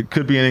 it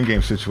could be an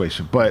in-game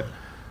situation. But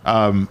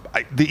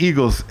the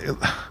Eagles,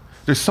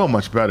 they're so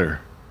much better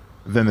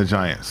than the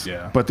Giants.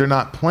 Yeah. But they're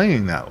not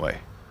playing that way.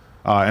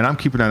 And I'm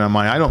keeping that in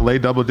mind. I don't lay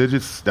double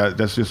digits.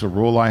 That's just a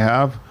rule I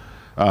have.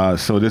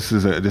 So this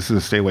is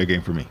a stay away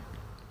game for me.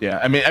 Yeah,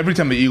 I mean, every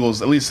time the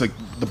Eagles, at least like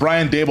the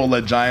Brian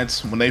Dable-led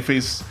Giants, when they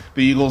face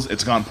the Eagles,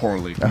 it's gone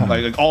poorly.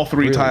 Like all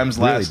three times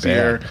last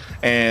year.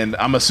 And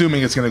I'm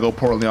assuming it's going to go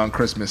poorly on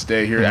Christmas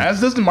Day here,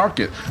 as does the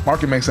market.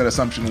 Market makes that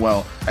assumption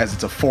well, as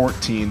it's a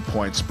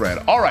 14-point spread.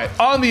 All right,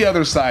 on the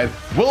other side,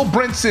 Will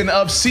Brinson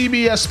of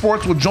CBS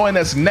Sports will join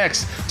us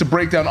next to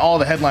break down all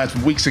the headlines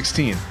from Week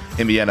 16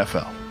 in the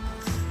NFL.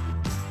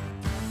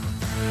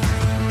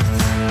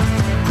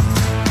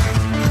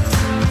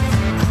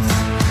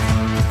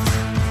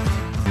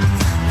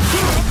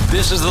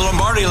 This is the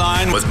Lombardi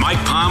Line with Mike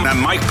Palm and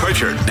Mike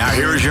Pritchard. Now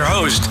here is your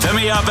host,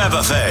 Femi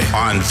Abebefe,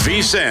 on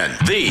VSiN,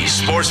 the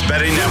Sports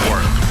Betting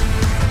Network.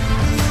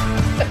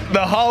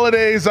 The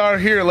holidays are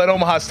here. Let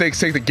Omaha Steaks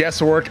take the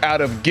guesswork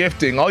out of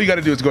gifting. All you got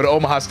to do is go to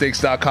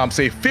omahasteaks.com,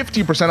 save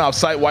 50% off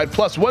site-wide.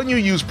 Plus, when you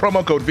use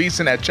promo code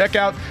VSiN at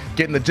checkout,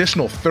 get an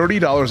additional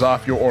 $30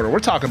 off your order. We're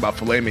talking about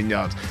filet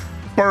mignons,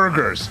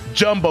 burgers,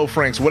 jumbo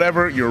franks,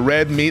 whatever your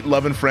red meat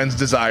loving friends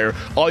desire.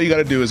 All you got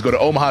to do is go to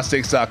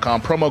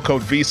omahasteaks.com, promo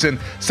code VSiN,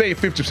 save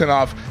 50%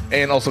 off,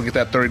 and also get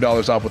that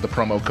 $30 off with the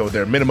promo code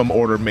there. Minimum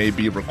order may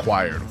be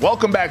required.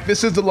 Welcome back.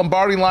 This is the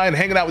Lombardi Line,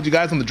 hanging out with you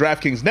guys on the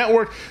DraftKings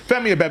Network.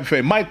 Femi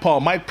Abebefe, Mike Paul,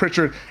 Mike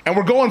Pritchard, and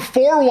we're going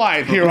 4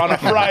 wide here on a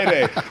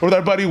Friday with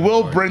our buddy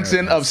Will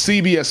Brinson of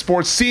CBS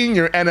Sports,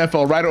 senior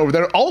NFL writer over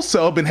there.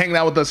 Also been hanging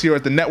out with us here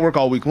at the network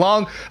all week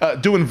long,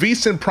 doing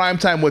VSiN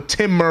Primetime with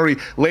Tim Murray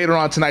later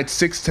on tonight,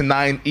 6 to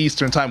 9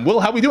 Eastern time.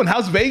 Will, how we doing?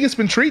 How's Vegas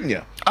been treating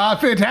you?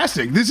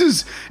 Fantastic.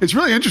 It's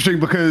really interesting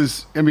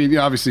because, I mean,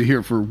 obviously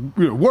here for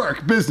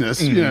work, business,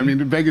 I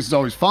mean, Vegas is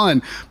always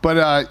fun.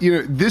 But,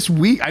 this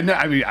week,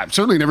 I've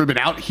certainly never been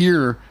out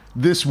here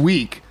this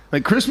week,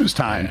 like Christmas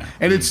time,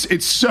 and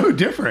it's so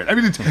different. I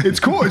mean, it's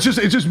cool. It's just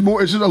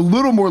a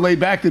little more laid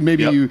back than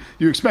maybe you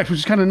expect, which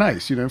is kind of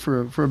nice,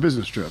 for a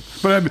business trip.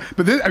 But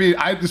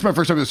this is my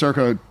first time at the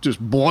Circa, just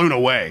blown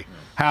away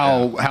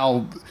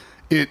how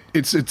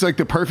it's like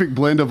the perfect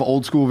blend of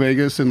old school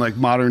Vegas and like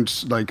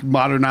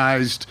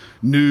modernized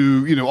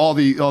new, all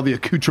the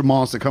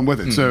accoutrements that come with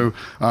it. So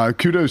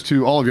kudos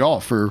to all of y'all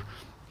for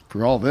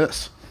all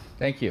this.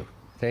 Thank you.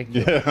 Thank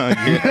you. Take all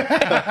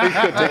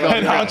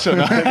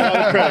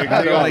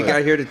the only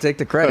guy here to take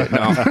the credit.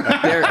 No,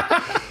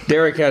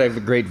 Derek had a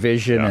great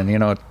vision,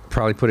 and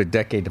probably put a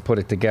decade to put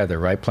it together.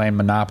 Right, playing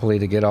Monopoly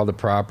to get all the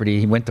property.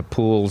 He went to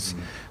pools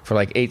for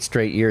like 8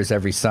 straight years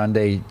every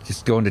Sunday,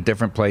 just going to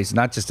different places,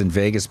 not just in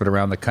Vegas but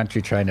around the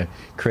country, trying to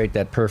create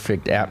that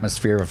perfect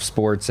atmosphere of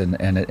sports and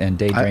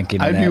day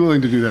drinking. I'd be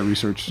willing to do that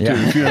research too.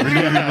 If you ever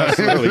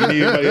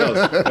need anybody else.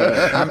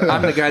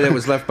 I'm the guy that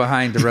was left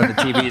behind to run the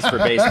TVs for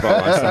baseball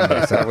on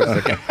Sunday. So I was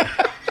the guy.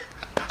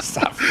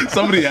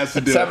 Somebody has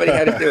to do it. Somebody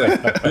had to do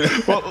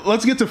it. Well,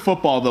 let's get to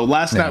football, though.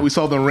 Last night we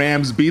saw the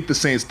Rams beat the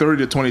Saints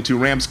 30-22.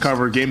 Rams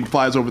cover. Game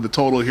flies over the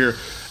total here.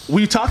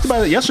 We talked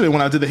about it yesterday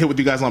when I did the hit with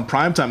you guys on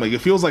primetime. Like, it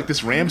feels like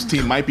this Rams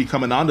team might be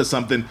coming on to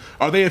something.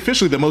 Are they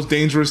officially the most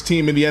dangerous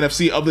team in the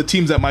NFC of the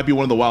teams that might be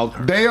one of the wild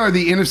cards? They are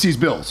the NFC's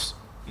Bills.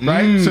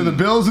 Right? So the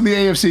Bills and the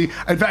AFC.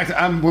 In fact,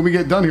 when we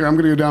get done here, I'm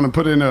going to go down and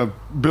put in a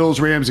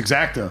Bills-Rams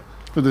exacta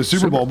for the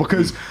Super Bowl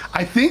because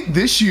I think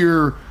this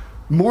year,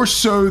 more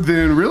so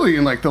than really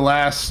in like the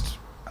last,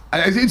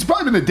 it's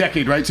probably been a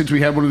decade, right, since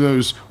we had one of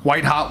those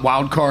white-hot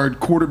wild card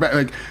quarterback,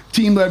 like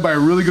team led by a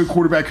really good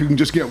quarterback who can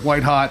just get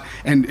white-hot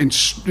and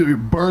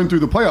burn through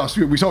the playoffs.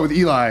 We saw it with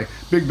Eli.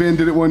 Big Ben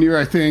did it one year,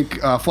 I think.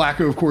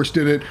 Flacco, of course,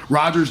 did it.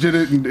 Rodgers did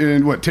it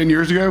in 10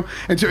 years ago?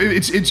 And so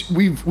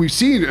we've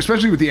seen,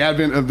 especially with the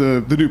advent of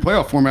the new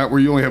playoff format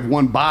where you only have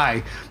one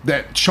bye,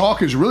 that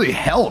chalk is really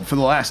held for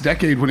the last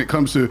decade when it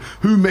comes to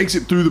who makes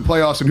it through the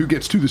playoffs and who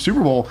gets to the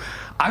Super Bowl.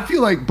 I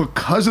feel like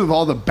because of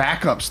all the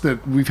backups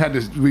that we've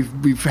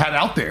had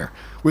out there,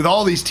 with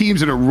all these teams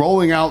that are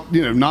rolling out,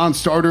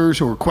 non-starters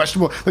or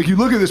questionable. Like you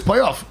look at this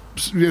playoff,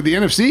 the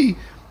NFC,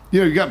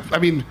 you got,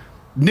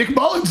 Nick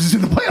Mullins is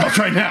in the playoffs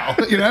right now.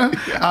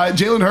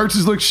 Jalen Hurts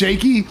has looked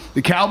shaky.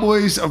 The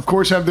Cowboys, of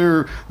course, have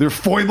their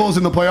foibles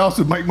in the playoffs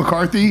with Mike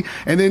McCarthy,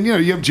 and then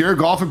you have Jared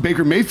Goff and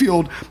Baker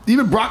Mayfield,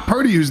 even Brock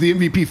Purdy, who's the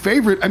MVP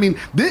favorite. I mean,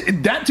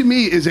 that to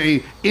me is a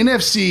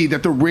NFC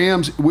that the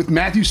Rams, with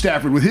Matthew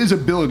Stafford, with his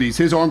abilities,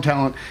 his arm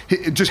talent,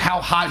 just how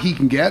hot he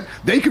can get,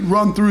 they could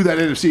run through that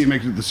NFC and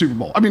make it to the Super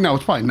Bowl. I mean, now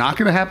it's probably not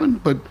going to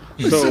happen, but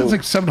it's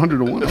like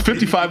 700-1,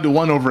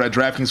 55-1 over at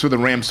DraftKings for the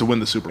Rams to win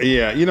the Super Bowl.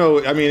 Yeah,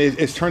 I mean,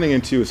 it's turning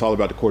into it's all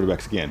about the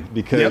quarterbacks again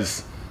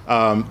because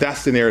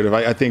that's the narrative.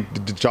 I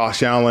think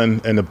Josh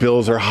Allen and the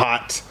Bills are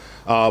hot,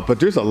 but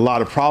there's a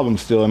lot of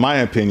problems still, in my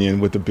opinion,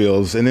 with the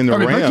Bills. And then the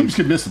Rams. My teams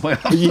could miss the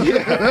playoffs.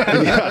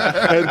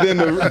 Yeah. And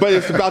then but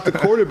it's about the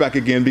quarterback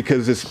again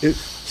because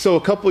so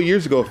a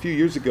few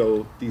years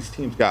ago, these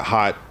teams got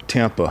hot.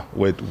 Tampa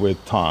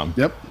with Tom.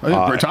 Yep.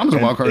 Tom was a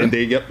wild card. And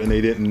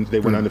they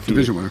went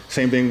undefeated.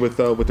 Same thing with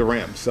the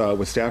Rams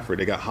with Stafford.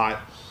 They got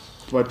hot,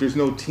 but there's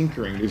no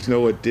tinkering. There's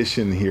no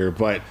addition here.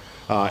 But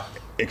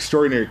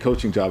extraordinary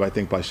coaching job, I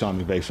think, by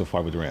Sean McVay so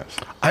far with the Rams.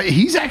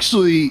 He's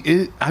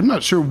actually, I'm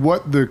not sure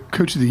what the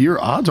Coach of the Year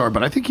odds are,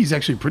 but I think he's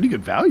actually pretty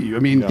good value. I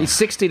mean, he's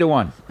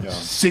 60-1.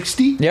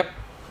 60? Yep.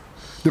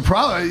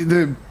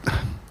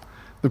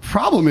 The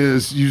problem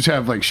is you just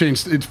have like Shane.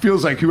 It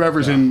feels like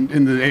whoever's in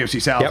the AFC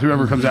South,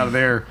 whoever comes out of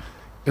there,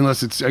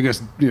 unless it's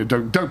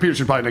Doug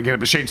Peterson probably not get it,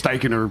 but Shane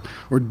Steichen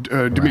or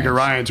D'Amico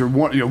Ryans or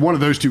one of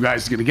those two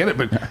guys is going to get it.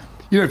 But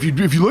if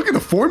you look at the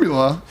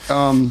formula,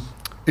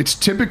 it's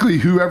typically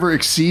whoever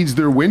exceeds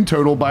their win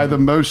total by the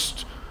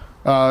most.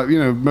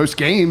 Most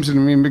games, and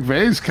I mean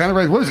McVay's kind of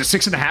like, what is it,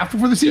 6.5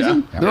 before the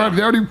season? Yeah.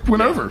 They already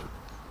went over.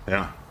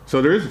 Yeah. So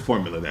there is a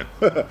formula then.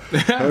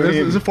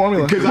 There's a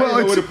formula. Because I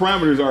don't know what the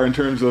parameters are in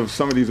terms of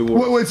some of these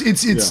awards. Well,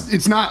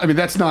 it's not. I mean,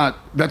 that's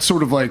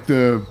sort of like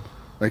the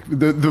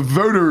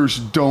voters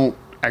don't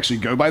actually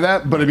go by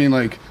that. But I mean,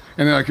 when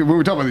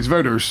we talk about these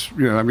voters,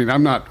 I mean,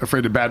 I'm not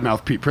afraid to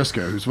badmouth Pete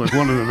Prisco, who's like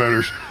one of the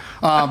voters.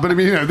 But I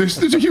mean,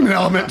 there's a human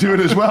element to it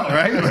as well,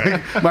 right?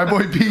 Like my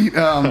boy Pete,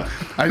 I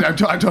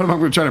told him I'm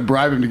going to try to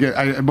bribe him to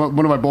get.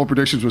 One of my bold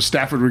predictions was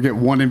Stafford would get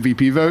one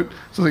MVP vote.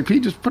 So I was like,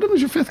 Pete, just put him as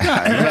your fifth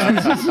guy.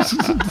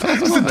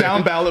 It's a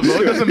down ballot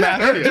vote. It doesn't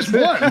matter. Just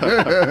one.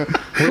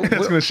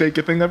 That's going to shake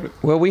your thing up.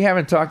 Well, we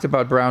haven't talked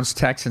about Browns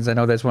Texans. I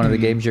know that's one of the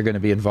games you're going to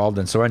be involved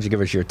in. So why don't you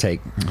give us your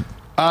take?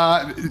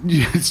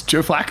 It's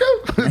Joe Flacco.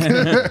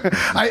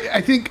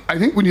 I think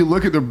when you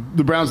look at the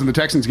Browns and the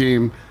Texans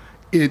game,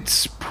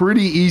 it's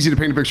pretty easy to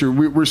paint a picture.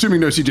 We're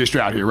assuming no C.J.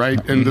 Stroud here, right?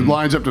 And the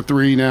line's up to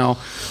 3 now.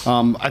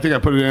 I think I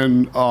put it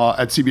in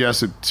at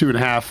CBS at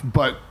 2.5,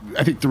 but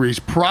I think 3 is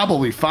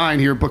probably fine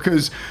here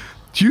because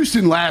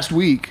Houston last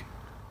week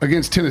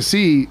against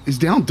Tennessee is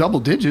down double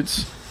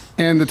digits,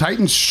 and the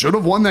Titans should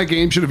have won that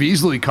game, should have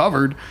easily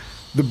covered.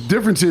 The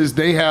difference is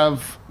they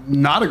have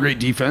not a great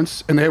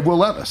defense, and they have Will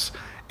Levis.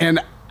 And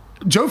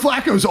Joe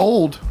Flacco's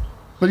old,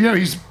 but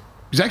he's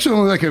actually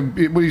only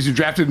he's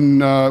drafted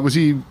in,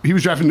 he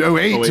was drafted in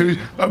 08. So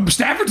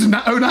Stafford's in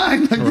 09. And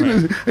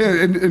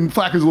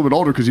Flacco's a little bit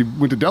older because he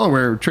went to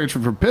Delaware,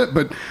 transferred from Pitt.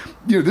 But,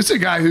 this is a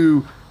guy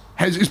who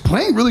is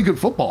playing really good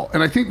football.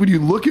 And I think when you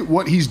look at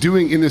what he's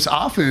doing in this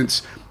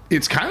offense,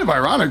 it's kind of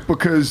ironic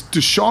because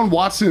Deshaun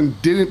Watson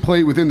didn't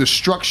play within the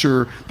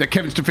structure that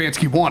Kevin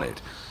Stefanski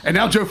wanted. And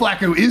now Joe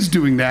Flacco is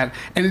doing that,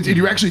 and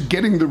you're actually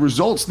getting the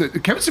results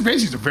that Kevin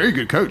Stefanski is a very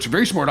good coach, a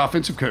very smart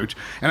offensive coach.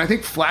 And I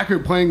think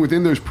Flacco playing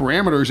within those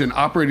parameters and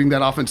operating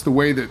that offense the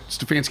way that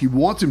Stefanski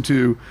wants him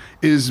to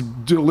is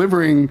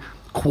delivering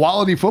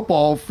quality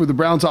football for the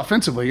Browns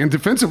offensively. And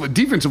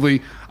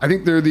defensively, I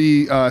think they're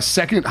the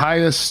second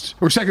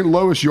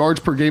lowest yards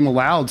per game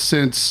allowed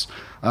since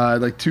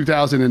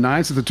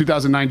 2009, since the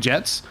 2009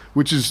 Jets,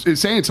 which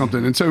is saying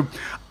something. And so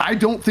I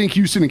don't think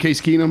Houston and Case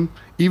Keenum,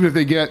 even if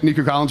they get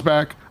Nico Collins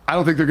back, I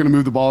don't think they're going to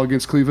move the ball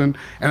against Cleveland.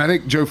 And I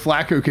think Joe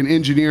Flacco can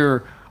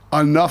engineer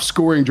enough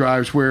scoring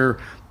drives where,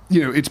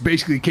 it's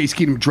basically Case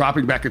Keenum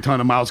dropping back a ton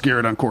of Myles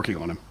Garrett uncorking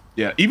on him.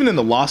 Yeah, even in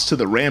the loss to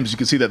the Rams, you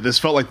can see that this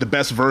felt like the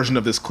best version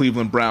of this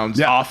Cleveland Browns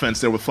offense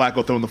there with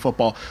Flacco throwing the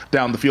football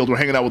down the field. We're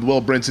hanging out with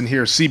Will Brinson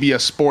here,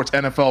 CBS Sports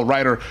NFL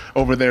writer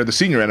over there, the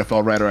senior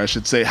NFL writer, I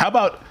should say. How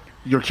about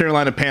your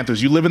Carolina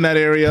Panthers? You live in that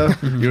area.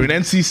 You're an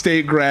NC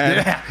State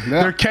grad. Yeah.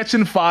 They're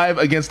catching 5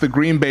 against the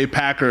Green Bay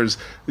Packers.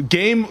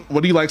 Game,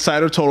 what do you like,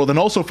 side or total? Then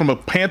also from a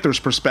Panthers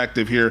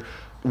perspective here,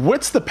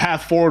 what's the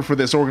path forward for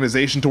this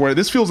organization to where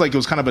this feels like it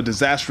was kind of a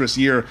disastrous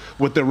year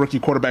with their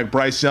rookie quarterback,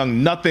 Bryce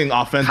Young, nothing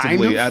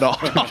offensively at all?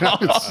 I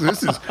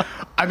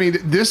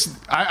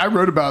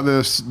wrote about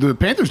this. The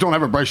Panthers don't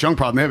have a Bryce Young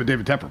problem. They have a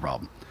David Tepper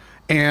problem.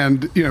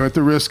 And, at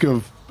the risk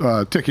of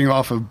ticking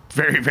off a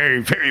very, very,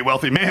 very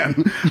wealthy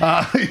man,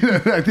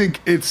 I think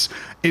it's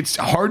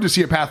hard to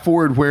see a path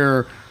forward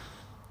where,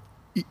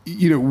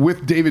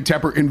 with David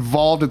Tepper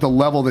involved at the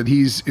level that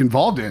he's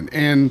involved in.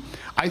 And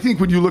I think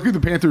when you look at the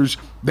Panthers,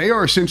 they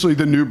are essentially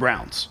the new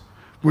Browns.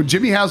 When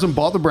Jimmy Haslam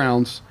bought the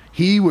Browns,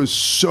 he was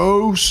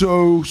so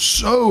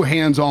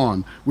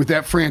hands-on with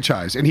that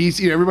franchise. And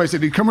he's, everybody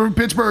said he'd come from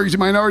Pittsburgh. He's a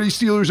minority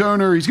Steelers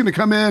owner. He's going to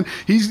come in.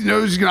 He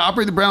knows he's going to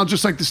operate the Browns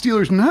just like the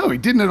Steelers. No, he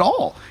didn't at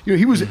all.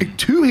 He was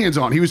too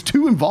hands-on. He was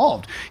too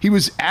involved. He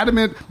was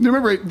adamant.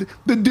 Remember,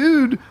 the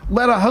dude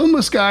let a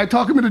homeless guy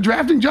talk him into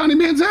drafting Johnny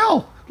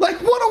Manziel.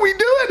 Like, what are we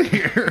doing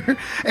here?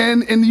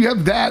 And you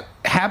have that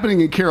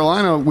happening in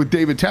Carolina with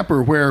David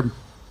Tepper, where,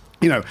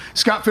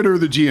 Scott Fitter,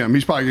 the GM,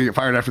 he's probably going to get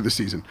fired after the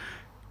season.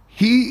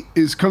 He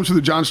comes from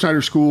the John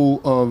Schneider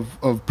School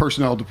of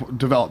Personnel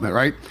Development,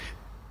 right?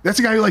 That's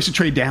a guy who likes to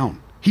trade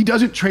down. He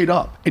doesn't trade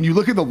up. And you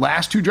look at the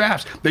last two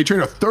drafts, they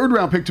trade a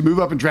third-round pick to move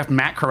up and draft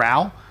Matt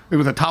Corral. It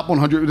was a top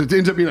 100. It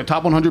ends up being a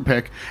top 100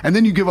 pick. And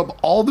then you give up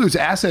all those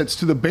assets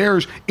to the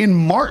Bears in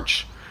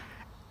March.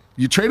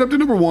 You trade up to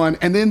number 1,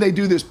 and then they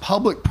do this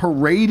public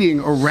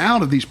parading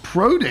around of these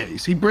pro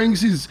days. He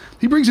brings his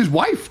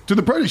wife to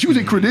the pro day. She was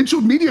a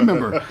credentialed media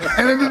member,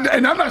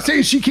 and I'm not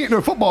saying she can't know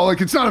football. Like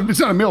it's not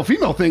a male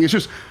female thing. It's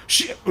just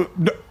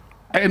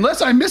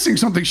unless I'm missing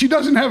something, she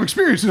doesn't have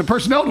experience in the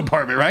personnel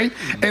department, right?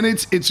 And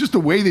it's just the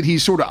way that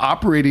he's sort of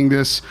operating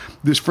this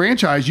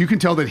franchise. You can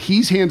tell that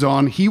he's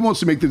hands-on, he wants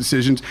to make the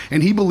decisions,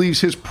 and he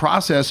believes his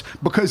process,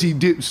 because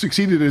he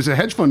succeeded as a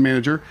hedge fund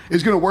manager,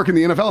 is going to work in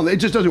the NFL, and it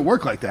just doesn't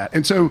work like that.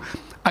 And so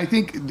I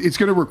think it's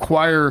going to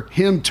require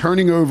him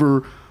turning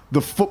over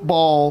the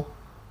football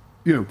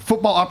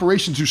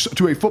operations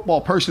to a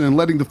football person and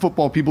letting the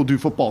football people do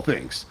football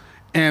things.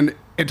 And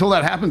until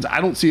that happens,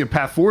 I don't see a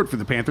path forward for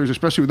the Panthers,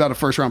 especially without a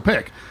first-round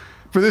pick.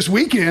 For this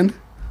weekend,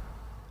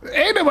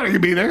 ain't nobody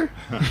can be there.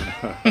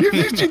 you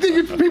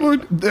think people?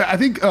 I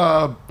think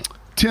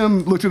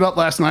Tim looked it up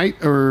last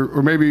night,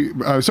 or maybe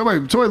somebody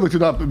looked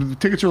it up. The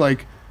tickets are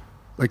like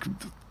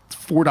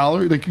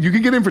 $4. Like you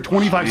could get in for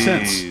 25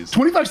 cents.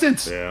 25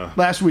 cents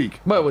last week.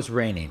 Well, it was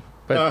raining.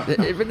 But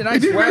if it's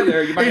nice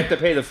weather, you might have to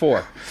pay the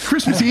 $4.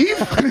 Christmas Eve?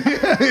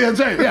 Yeah, that's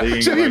right. Yeah.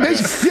 So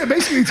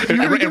basically,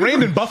 it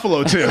rained in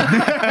Buffalo too.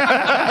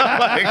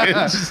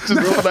 Just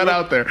throw that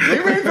out there.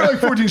 It rained for like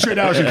 14 straight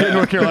hours in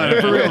North Carolina.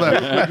 For real,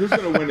 though. Who's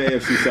going to win the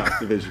AFC South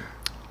division?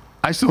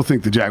 I still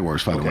think the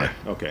Jaguars find a way.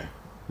 Okay,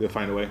 they'll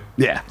find a way.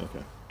 Yeah.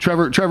 Okay.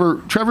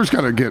 Trevor's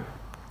got to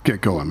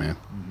get going, man.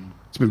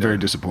 It's been very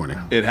disappointing.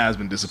 It has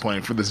been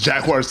disappointing for this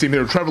Jaguars team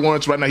here. Trevor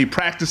Lawrence right now, he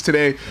practiced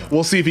today.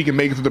 We'll see if he can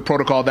make it through the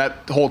protocol.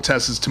 That whole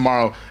test is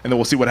tomorrow, and then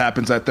we'll see what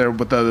happens out there.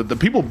 But the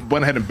people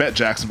went ahead and bet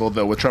Jacksonville,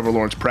 though, with Trevor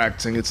Lawrence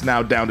practicing. It's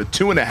now down to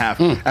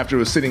 2.5 after it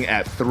was sitting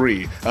at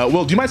 3.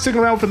 Will, do you mind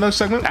sticking around for another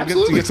segment?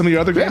 Absolutely. To get some of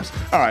your other games?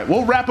 All right,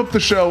 we'll wrap up the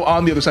show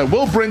on the other side.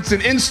 Will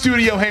Brinson in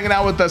studio hanging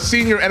out with us,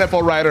 senior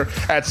NFL writer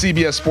at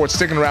CBS Sports,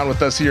 sticking around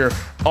with us here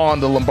on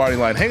the Lombardi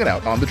Line, hanging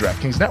out on the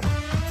DraftKings Network.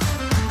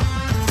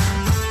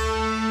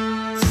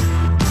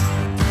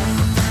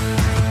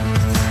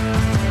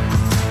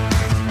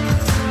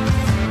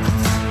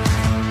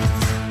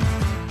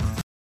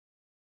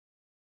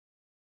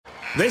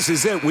 This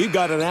is it. We've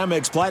got an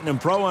Amex Platinum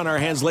Pro on our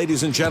hands,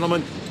 ladies and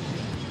gentlemen.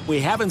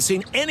 We haven't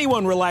seen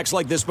anyone relax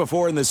like this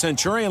before in the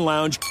Centurion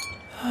Lounge.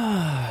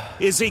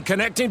 Is he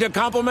connecting to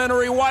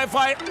complimentary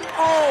Wi-Fi?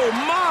 Oh,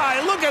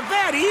 my. Look at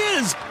that. He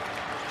is.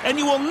 And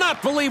you will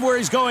not believe where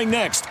he's going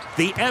next.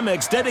 The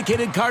Amex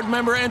dedicated card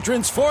member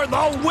entrance for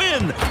the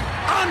win.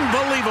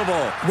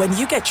 Unbelievable. When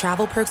you get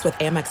travel perks with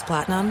Amex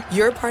Platinum,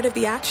 you're part of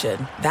the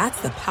action.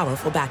 That's the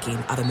powerful backing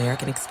of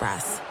American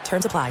Express.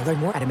 Terms apply. Learn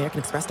more at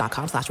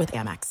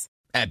americanexpress.com/withAmex.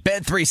 At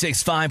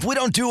Bet365, we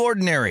don't do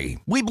ordinary.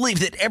 We believe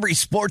that every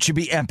sport should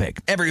be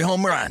epic. Every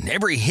home run,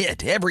 every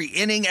hit, every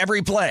inning,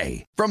 every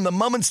play. From the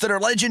moments that are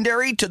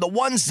legendary to the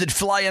ones that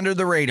fly under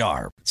the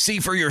radar. See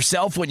for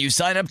yourself when you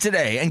sign up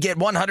today and get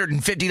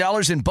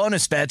 $150 in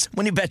bonus bets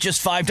when you bet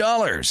just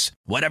 $5.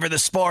 Whatever the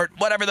sport,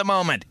 whatever the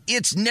moment,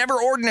 it's never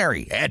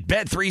ordinary at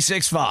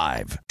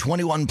Bet365.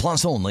 21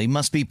 plus only.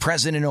 Must be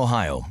present in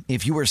Ohio.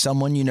 If you or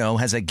someone you know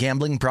has a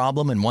gambling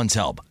problem and wants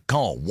help,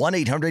 call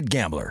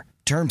 1-800-GAMBLER.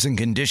 Terms and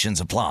conditions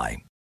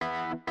apply.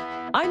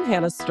 I'm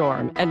Hannah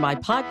Storm, and my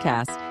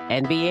podcast,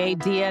 NBA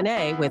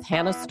DNA with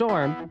Hannah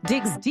Storm,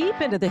 digs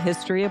deep into the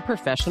history of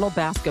professional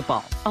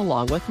basketball,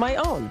 along with my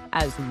own,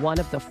 as one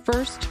of the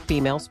first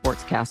female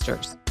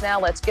sportscasters. Now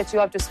let's get you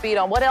up to speed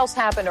on what else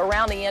happened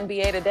around the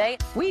NBA today.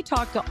 We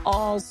talked to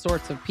all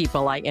sorts of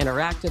people I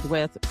interacted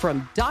with,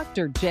 from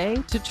Dr.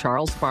 J to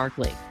Charles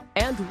Barkley,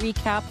 and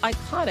recap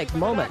iconic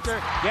moments.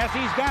 Yes,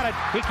 he's got it.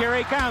 Here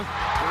he comes.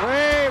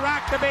 Way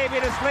rock the baby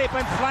to sleep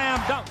and slam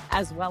dunk.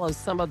 As well as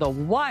some of the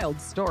wild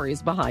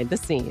stories behind the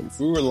scenes.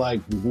 We were like,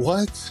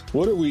 what?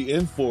 What are we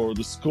in for?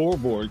 The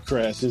scoreboard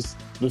crashes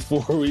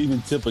before we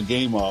even tip a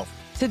game off.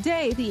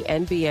 Today, the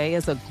NBA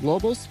is a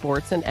global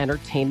sports and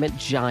entertainment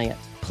giant.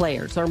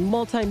 Players are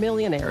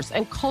multimillionaires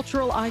and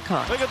cultural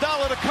icons.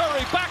 Iguodala to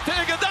Curry, back to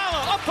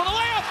Iguodala, up for the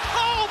layup.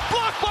 Oh,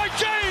 blocked by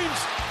James.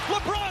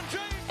 LeBron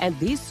James. And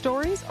these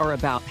stories are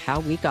about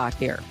how we got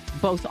here,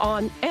 both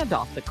on and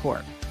off the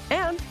court.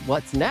 And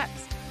what's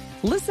next?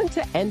 Listen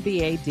to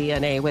NBA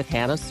DNA with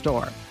Hannah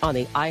Storm on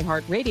the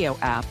iHeartRadio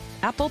app,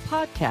 Apple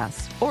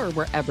Podcasts, or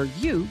wherever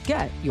you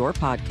get your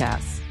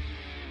podcasts.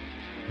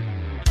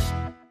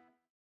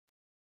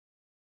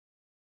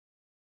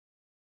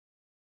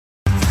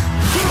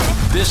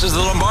 This is the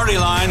Lombardi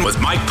Line with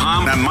Mike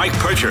Palm and Mike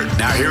Pritchard.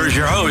 Now here is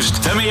your host,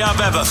 Femi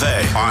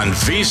Abebefe, on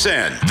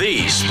VSiN,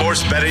 the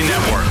Sports Betting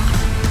Network.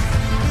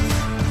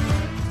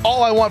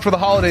 All I want for the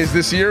holidays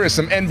this year is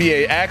some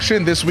NBA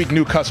action. This week,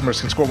 new customers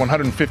can score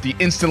 $150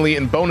 instantly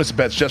in bonus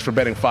bets just for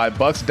betting $5.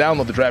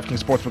 Download the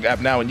DraftKings Sportsbook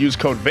app now and use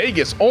code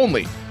VEGAS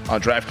only on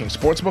DraftKings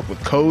Sportsbook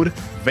with code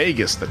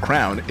VEGAS. The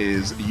crown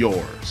is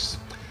yours.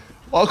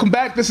 Welcome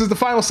back. This is the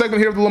final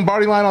segment here of the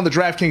Lombardi Line on the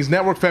DraftKings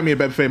Network. Femi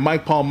Abebefe,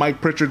 Mike Palm,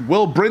 Mike Pritchard,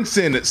 Will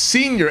Brinson,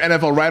 senior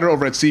NFL writer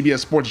over at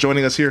CBS Sports,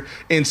 joining us here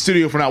in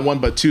studio for not one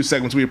but two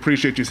segments. We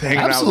appreciate you hanging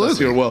out with us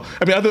here, Will.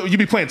 I mean, you'd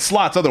be playing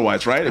slots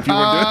otherwise, right? If you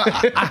were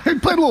doing it. I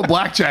played a little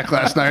blackjack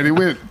last night.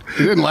 It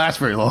didn't last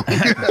very long.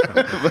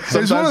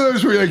 It's one of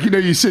those where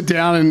you sit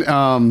down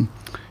and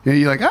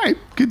you're like, all right,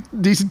 good,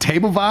 decent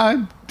table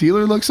vibe.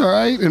 Dealer looks all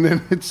right, and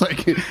then it's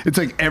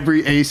like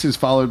every ace is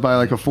followed by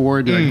like a 4.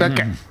 And you're like,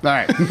 okay, all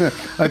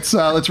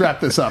right, let's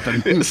wrap this up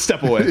and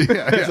step away.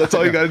 That's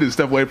all you got to do.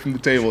 Step away from the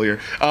table here.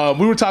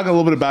 We were talking a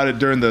little bit about it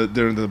during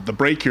the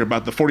break here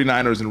about the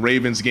 49ers and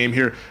Ravens game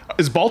here.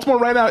 Is Baltimore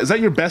right now? Is that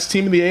your best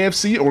team in the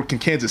AFC, or can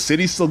Kansas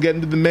City still get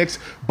into the mix?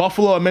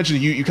 Buffalo, I mentioned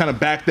you kind of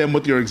backed them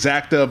with your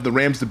exacta of the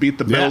Rams to beat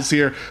the Bills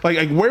here.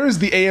 Like where is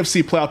the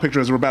AFC playoff picture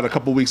as we're about a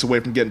couple weeks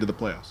away from getting to the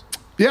playoffs?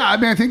 Yeah, I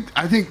mean,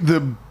 I think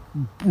the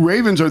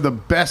Ravens are the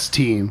best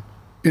team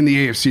in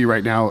the AFC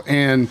right now,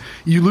 and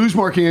you lose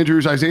Mark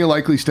Andrews. Isaiah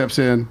Likely steps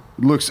in.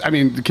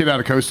 The kid out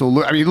of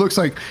Coastal. He looks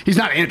like he's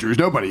not Andrews.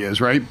 Nobody is,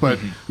 right? But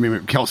I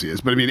mean, Kelsey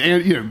is. But I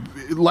mean,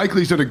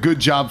 Likely's done a good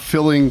job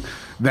filling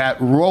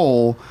that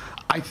role.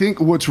 I think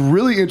what's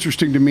really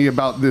interesting to me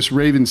about this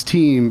Ravens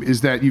team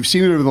is that you've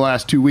seen it over the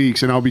last 2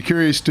 weeks, and I'll be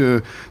curious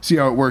to see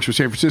how it works with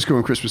San Francisco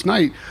on Christmas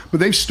night.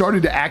 But they've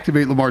started to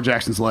activate Lamar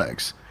Jackson's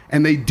legs.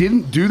 And they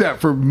didn't do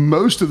that for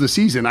most of the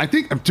season. I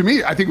think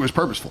it was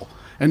purposeful.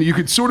 And you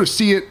could sort of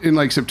see it in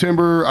like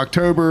September,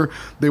 October.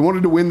 They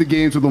wanted to win the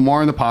games with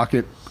Lamar in the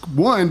pocket.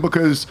 One,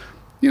 because,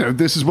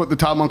 this is what the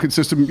Todd Monken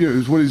system,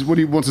 is what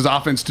he wants his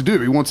offense to do.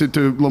 He wants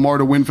Lamar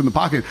to win from the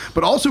pocket.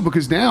 But also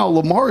because now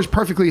Lamar is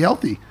perfectly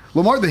healthy.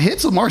 The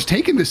hits Lamar's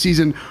taken this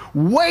season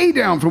way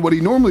down from what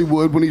he normally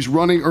would when he's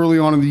running early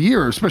on in the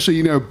year, especially,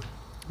 in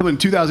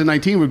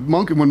 2019 with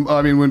Monken,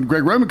 when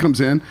Greg Roman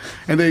comes in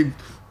and they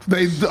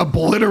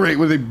obliterate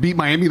when they beat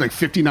Miami like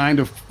 59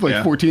 to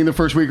 14 the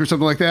first week or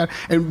something like that.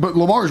 But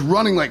Lamar is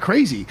running like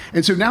crazy.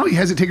 And so now he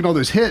hasn't taken all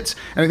those hits.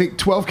 And I think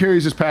 12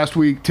 carries this past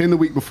week, 10 the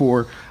week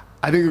before.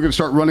 I think they're going to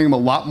start running him a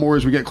lot more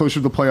as we get closer to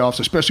the playoffs,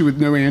 especially with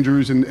no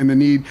Andrews and the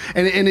need.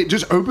 And it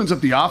just opens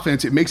up the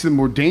offense. It makes them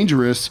more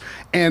dangerous.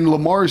 And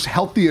Lamar's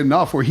healthy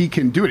enough where he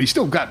can do it. He's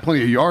still got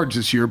plenty of yards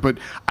this year. But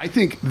I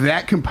think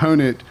that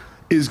component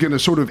is going to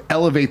sort of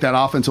elevate that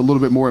offense a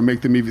little bit more and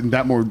make them even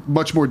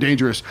much more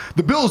dangerous.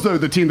 The Bills, though,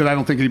 the team that I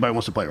don't think anybody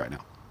wants to play right now.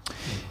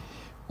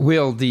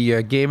 Will,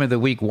 the game of the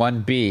week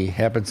 1B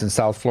happens in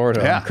South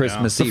Florida on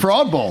Christmas Eve. The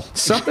Fraud Bowl.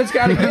 Something's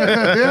got to be.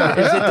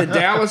 Is it the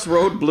Dallas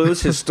Road Blues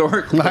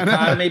historic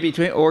dichotomy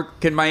between, or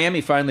can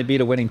Miami finally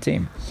beat a winning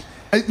team?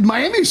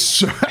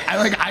 Miami's.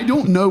 I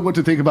don't know what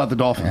to think about the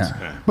Dolphins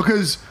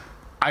because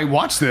I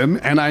watch them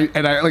and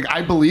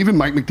I believe in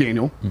Mike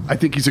McDaniel. I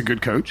think he's a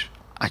good coach.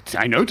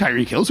 I know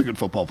Tyreek Hill's a good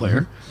football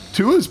player.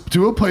 Tua is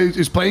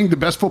playing the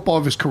best football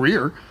of his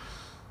career.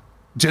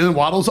 Jalen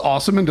Waddle's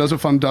awesome and does a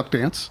fun duck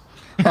dance.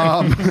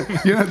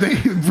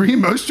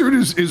 Raheem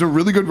Mostert is a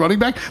really good running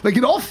back. Like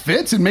it all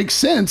fits and makes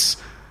sense.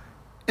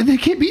 And they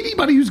can't beat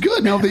anybody who's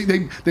good. Now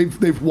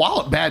they've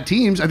walloped bad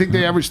teams. I think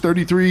they average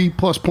 33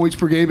 plus points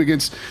per game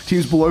against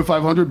teams below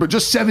 500, but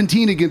just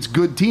 17 against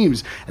good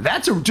teams.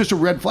 That's just a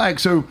red flag.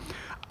 So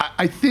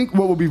I think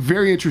what will be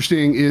very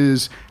interesting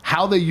is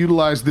how they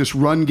utilize this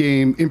run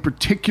game, in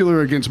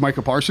particular against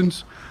Micah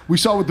Parsons. We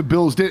saw what the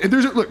Bills did.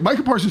 And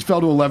Micah Parsons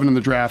fell to 11 in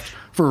the draft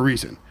for a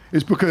reason.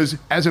 It's because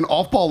as an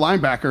off-ball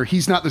linebacker,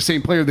 he's not the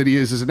same player that he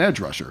is as an edge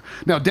rusher.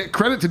 Now,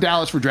 credit to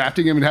Dallas for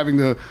drafting him and having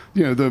the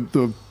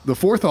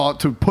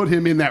forethought to put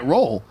him in that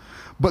role.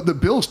 But the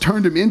Bills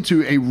turned him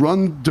into a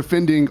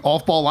run-defending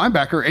off-ball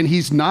linebacker, and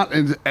he's not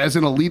as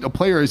an elite a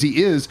player as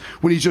he is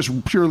when he's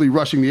just purely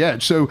rushing the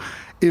edge. So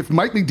if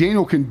Mike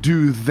McDaniel can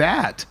do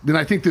that, then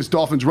I think this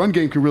Dolphins run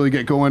game can really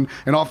get going.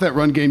 And off that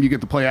run game, you get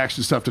the play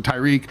action stuff to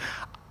Tyreek.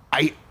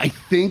 I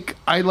think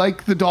I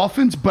like the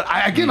Dolphins, but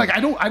I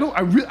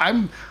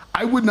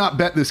would not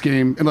bet this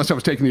game unless I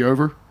was taking the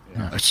over.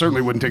 Yeah. I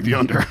certainly wouldn't take the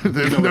under.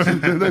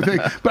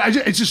 But I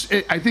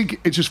think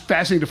it's just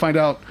fascinating to find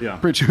out,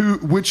 Rich,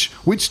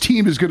 which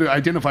team is going to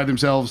identify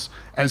themselves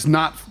as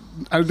not.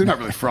 They're not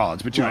really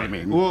frauds, but you know what I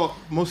mean. Well,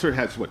 Mostert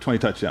has 20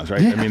 touchdowns,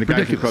 right? Yeah, I mean, the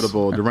guy's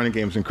incredible. The running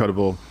game's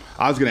incredible.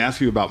 I was going to ask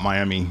you about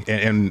Miami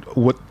and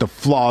what the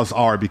flaws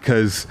are,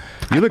 because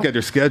you look at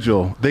their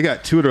schedule. They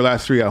got 2 of their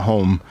last 3 at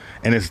home,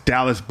 and it's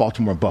Dallas,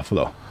 Baltimore,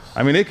 Buffalo.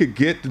 I mean, they could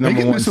get the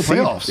number one seed.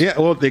 Playoffs. Yeah,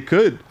 well, they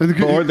could.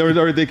 Or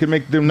they could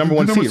make the number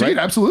one seed, right?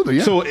 Absolutely,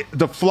 yeah. So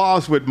the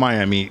flaws with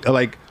Miami,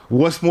 like,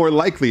 what's more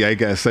likely, I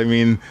guess? I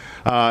mean,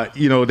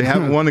 they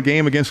haven't won a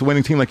game against a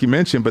winning team like you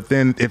mentioned, but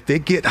then if they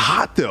get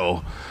hot,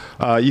 though,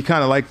 you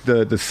kind of like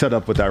the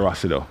setup with that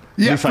roster, though.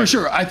 Yeah, for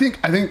sure. I think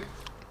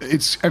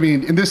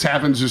and this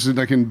happens just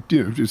like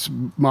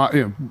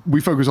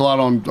we focus a lot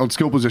on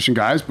skill position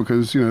guys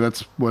because,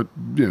 that's what,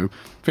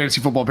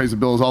 fantasy football pays the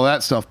bills, all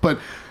that stuff. But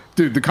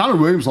dude, the Connor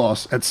Williams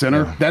loss at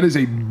center, that is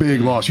a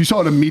big loss. You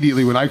saw it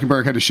immediately when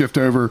Eichenberg had to shift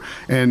over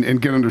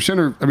and get under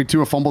center.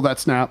 Tua fumbled that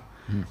snap.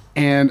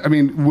 And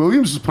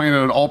Williams is playing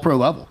at an all-pro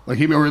level, or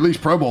at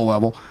least Pro Bowl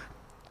level.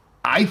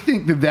 I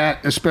think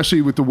that,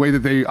 especially with the way that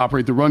they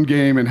operate the run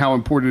game and how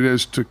important it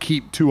is to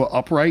keep Tua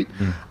upright,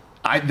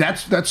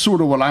 that's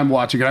sort of what I'm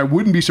watching. And I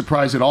wouldn't be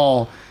surprised at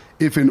all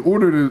if, in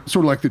order to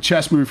sort of like the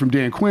chess move from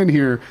Dan Quinn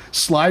here,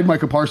 slide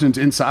Micah Parsons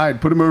inside,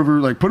 put him over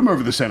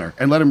the center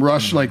and let him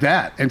rush like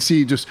that and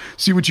see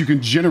what you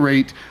can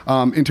generate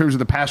in terms of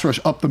the pass rush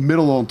up the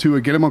middle on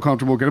Tua, get him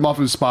uncomfortable, get him off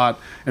his spot,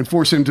 and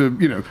force him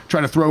to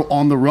try to throw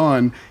on the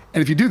run.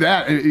 And if you do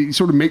that, you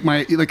sort of make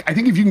I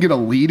think if you can get a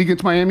lead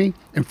against Miami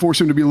and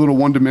force him to be a little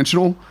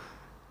one-dimensional.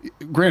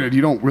 Granted,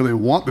 you don't really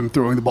want them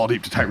throwing the ball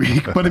deep to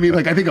Tyreek, but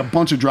I think a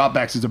bunch of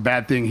dropbacks is a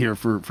bad thing here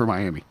for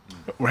Miami.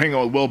 We're hanging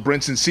out with Will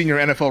Brinson, senior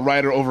NFL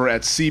writer over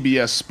at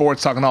CBS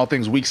Sports, talking all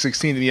things Week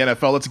 16 in the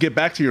NFL. Let's get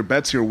back to your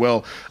bets here,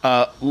 Will.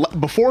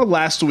 Before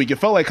last week, it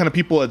felt like kind of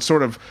people had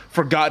sort of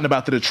forgotten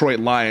about the Detroit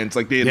Lions.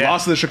 Like they had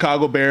lost to the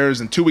Chicago Bears,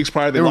 and 2 weeks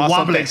prior they lost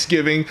on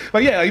Thanksgiving.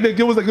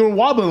 It was like they were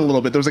wobbling a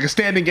little bit. There was like a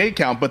standing 8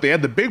 count, but they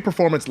had the big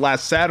performance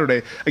last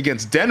Saturday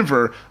against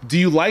Denver. Do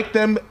you like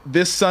them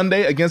this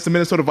Sunday against the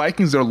Minnesota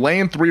Vikings? They're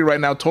laying 3 right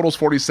now. Total's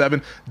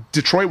 47.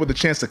 Detroit with a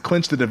chance to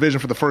clinch the division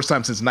for the first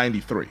time since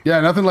 '93. Yeah,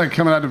 nothing like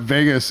coming out of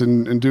Vegas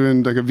and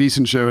doing like a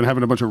VSiN show and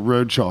having a bunch of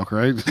road chalk,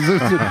 right?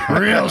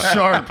 Real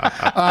sharp.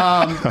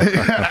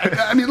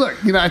 Look,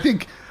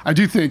 I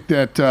do think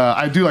that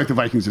I do like the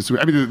Vikings this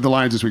week. The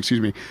Lions this week,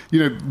 excuse me.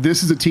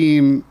 This is a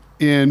team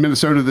in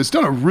Minnesota that's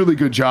done a really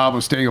good job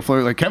of staying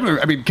afloat. Like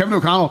Kevin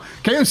O'Connell,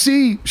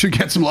 KOC should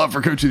get some love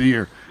for Coach of the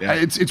Year. Yeah.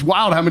 It's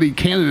wild how many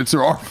candidates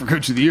there are for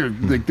Coach of the Year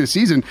like this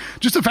season.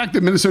 Just the fact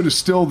that Minnesota is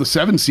still the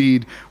 7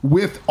 seed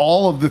with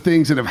all of the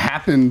things that have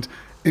happened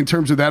in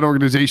terms of that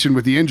organization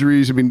with the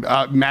injuries.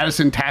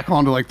 Madison tack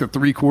on to like the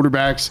 3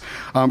 quarterbacks.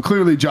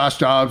 Clearly Josh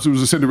Dobbs, it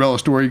was a Cinderella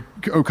story.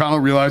 O'Connell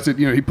realized that,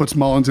 he puts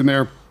Mullins in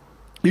there.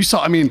 You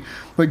saw,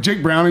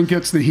 Jake Browning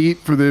gets the heat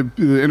for the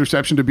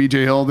interception to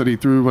B.J. Hill that he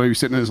threw when he was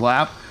sitting in his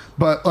lap.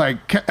 But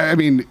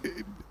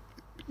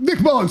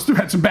Nick Mullins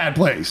had some bad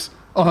plays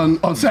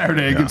on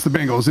Saturday against the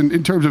Bengals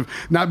in terms of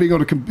not being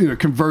able to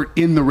convert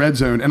in the red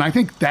zone. And I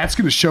think that's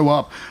going to show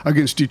up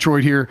against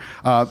Detroit here,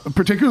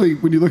 particularly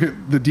when you look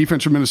at the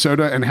defense from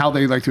Minnesota and how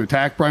they like to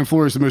attack. Brian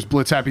Flores is the most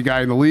blitz-happy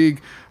guy in the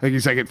league. I think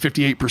he's like at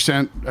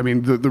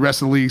 58%. The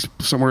rest of the league's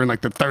somewhere in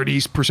like the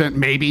 30%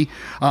 maybe.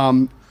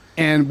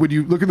 And when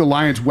you look at the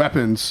Lions'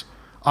 weapons,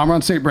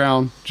 Amon St.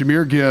 Brown,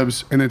 Jahmyr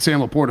Gibbs, and then Sam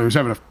Laporta, who's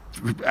having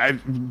a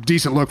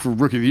decent look for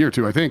Rookie of the Year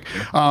too, I think.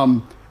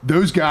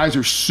 Those guys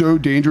are so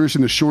dangerous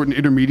in the short and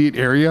intermediate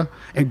area,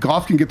 and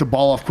Goff can get the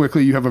ball off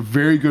quickly. You have a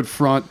very good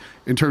front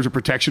in terms of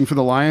protection for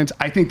the Lions.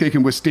 I think they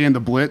can withstand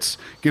the blitz,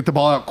 get the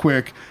ball out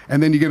quick,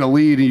 and then you get a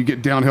lead and you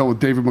get downhill with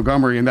David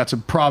Montgomery, and that's a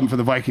problem for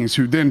the Vikings,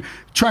 who then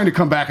trying to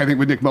come back, I think,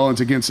 with Nick Mullins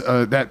against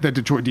that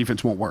Detroit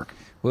defense won't work.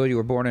 Will, you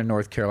were born in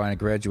North Carolina,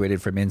 graduated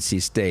from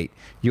NC State.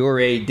 Your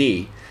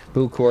AD,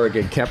 Boo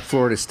Corrigan, kept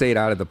Florida State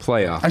out of the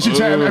playoff. I should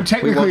say I'm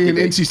technically an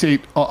NC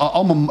State.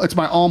 It's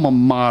my alma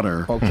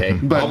mater. Okay,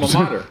 but alma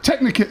mater.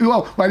 Technically,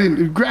 I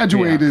didn't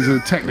graduate as a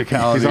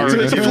technicality.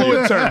 It's a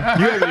fluid term.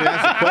 You haven't even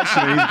asked a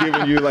question, and he's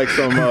giving you like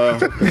some.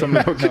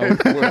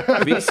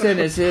 VSiN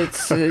is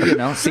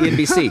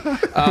CNBC.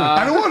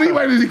 I don't want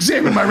anybody to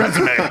examine my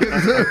resume.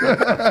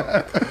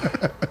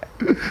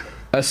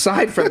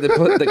 Aside from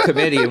the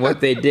committee and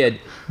what they did,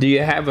 do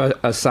you have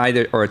a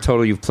side or a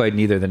total you've played in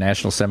either of the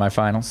national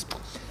semifinals?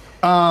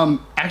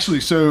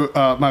 Actually,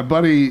 my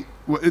buddy,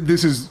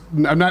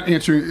 I'm not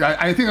answering.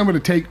 I think I'm going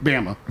to take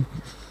Bama.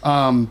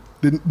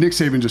 Nick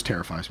Saban just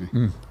terrifies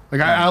me.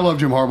 I love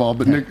Jim Harbaugh,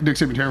 but Nick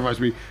Saban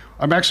terrifies me.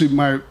 I'm actually,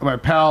 my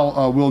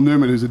pal, Will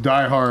Newman, who's a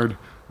diehard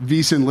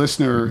VSiN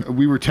listener,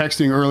 we were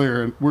texting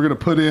earlier, and we're going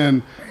to put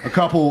in a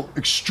couple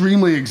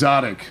extremely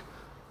exotic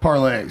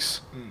parlays.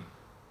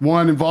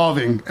 One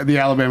involving the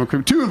Alabama,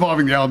 2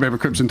 involving the Alabama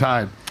Crimson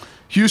Tide.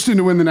 Houston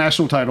to win the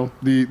national title,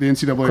 the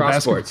NCAA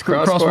basketball.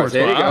 Cross sports.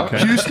 There you go. Okay.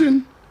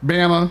 Houston,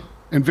 Bama,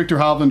 and Victor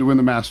Hovland to win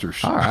the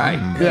Masters. All right.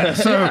 Yeah.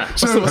 So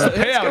what's the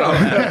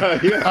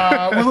payout?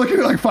 We're looking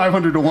at like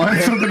 500 to 1,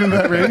 something in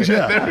that range.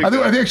 Yeah. I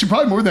think actually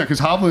probably more than that because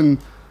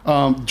Hovland,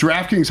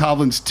 DraftKings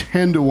Hovland's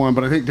 10 to 1,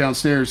 but I think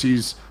downstairs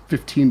he's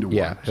 15 to 1.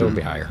 Yeah, it'll be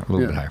higher, a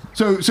little bit higher.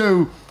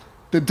 So.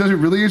 That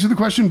doesn't really answer the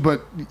question,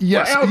 but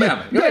yes. Well,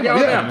 Alabama.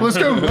 Yeah. Let's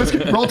go.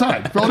 Roll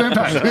Tide. Roll damn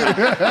Tide.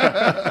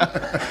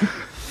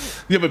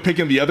 You have a pick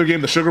in the other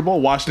game, the Sugar Bowl,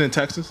 Washington,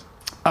 Texas?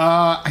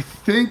 I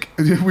think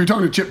we were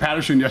talking to Chip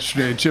Patterson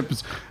yesterday, and Chip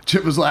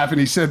was laughing.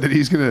 He said that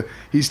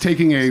he's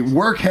taking a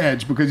work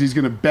hedge because he's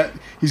gonna bet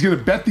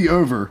the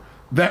over.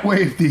 That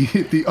way, if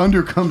the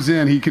under comes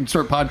in, he can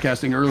start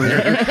podcasting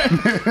earlier.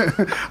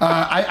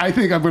 I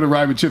think I'm going to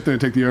ride with Chip there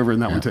and take the over in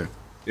that one too.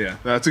 Yeah,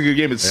 that's a good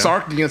game. It's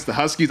Sark against the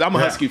Huskies. I'm a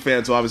Husky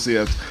fan, so obviously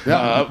it's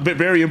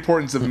very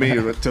important to me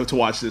to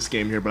watch this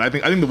game here. But I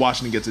think the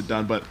Washington gets it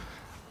done. But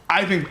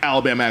I think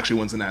Alabama actually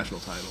wins the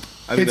national title.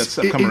 I think that's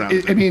coming around.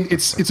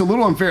 It's a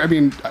little unfair. I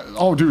mean,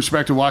 all due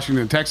respect to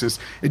Washington and Texas,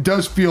 it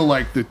does feel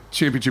like the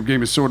championship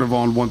game is sort of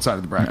on one side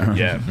of the bracket.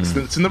 Yeah,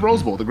 it's in the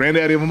Rose Bowl, the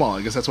granddaddy of them all.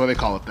 I guess that's why they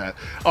call it that.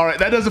 All right,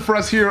 that does it for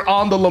us here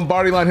on the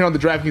Lombardi Line here on the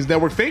DraftKings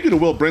Network. Thank you to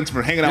Will Brinson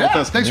for hanging out with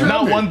us. Thanks for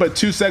Not one, but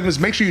two segments.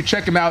 Make sure you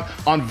check him out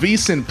on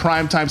VSiN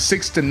primetime,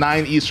 6 to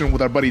 9 Eastern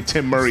with our buddy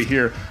Tim Murray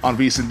here on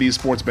VSiN, the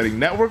Sports Betting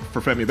Network. For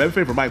Femi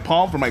Abebefe, for Mike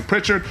Palm, for Mike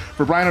Pritchard,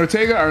 for Brian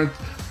Ortega, our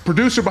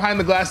producer behind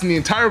the glass, and the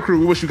entire crew,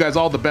 we wish you guys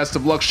all the best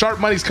of luck. Sharp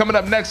Money's coming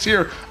up next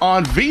here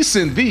on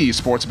VSiN, the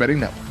Sports Betting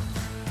Network.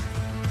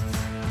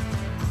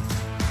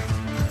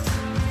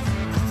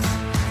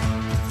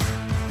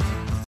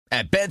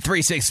 At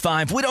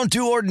Bet365, we don't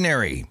do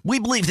ordinary. We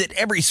believe that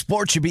every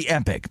sport should be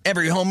epic.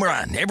 Every home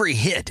run, every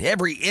hit,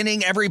 every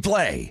inning, every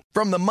play.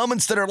 From the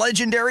moments that are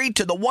legendary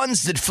to the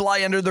ones that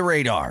fly under the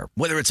radar.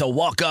 Whether it's a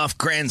walk-off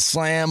grand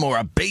slam or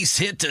a base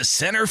hit to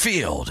center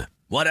field.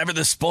 Whatever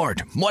the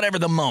sport, whatever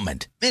the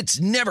moment,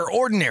 it's never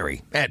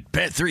ordinary at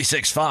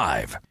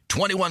Bet365.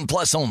 21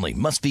 plus only.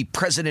 Must be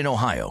present in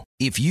Ohio.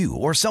 If you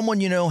or someone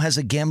you know has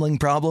a gambling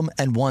problem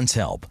and wants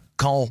help,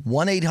 call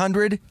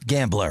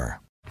 1-800-GAMBLER.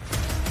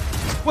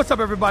 What's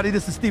up, everybody?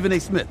 This is Stephen A.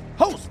 Smith,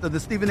 host of the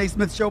Stephen A.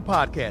 Smith Show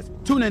podcast.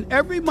 Tune in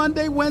every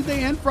Monday,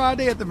 Wednesday, and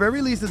Friday at the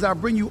very least as I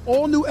bring you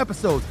all new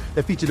episodes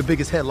that feature the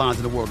biggest headlines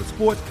in the world of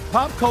sports,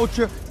 pop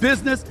culture,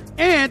 business,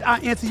 and I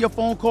answer your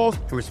phone calls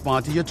and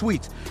respond to your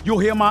tweets. You'll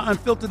hear my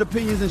unfiltered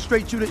opinions and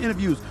straight-shooter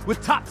interviews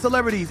with top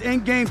celebrities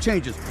and game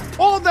changers.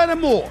 All that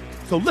and more.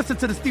 So listen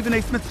to the Stephen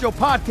A. Smith Show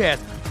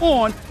podcast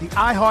on the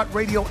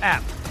iHeartRadio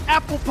app,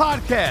 Apple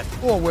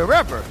Podcasts, or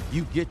wherever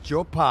you get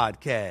your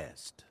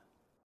podcast.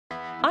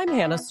 I'm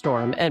Hannah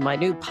Storm, and my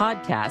new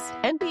podcast,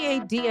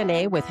 NBA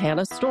DNA with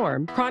Hannah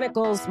Storm,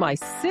 chronicles my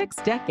 6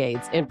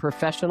 decades in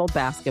professional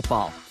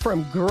basketball.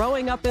 From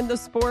growing up in the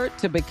sport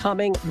to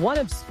becoming one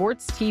of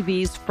sports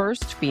TV's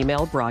first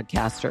female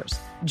broadcasters.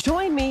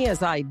 Join me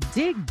as I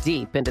dig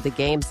deep into the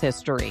game's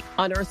history,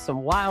 unearth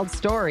some wild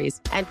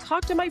stories, and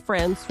talk to my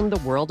friends from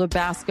the world of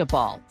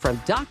basketball, from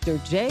Dr.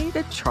 J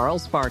to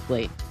Charles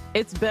Barkley.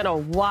 It's been a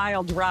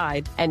wild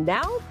ride, and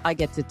now I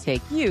get to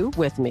take you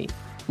with me.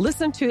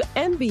 Listen to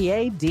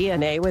NBA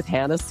DNA with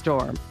Hannah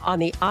Storm on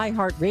the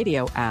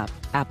iHeartRadio app,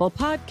 Apple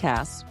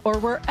Podcasts, or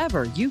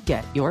wherever you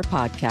get your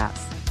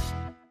podcasts.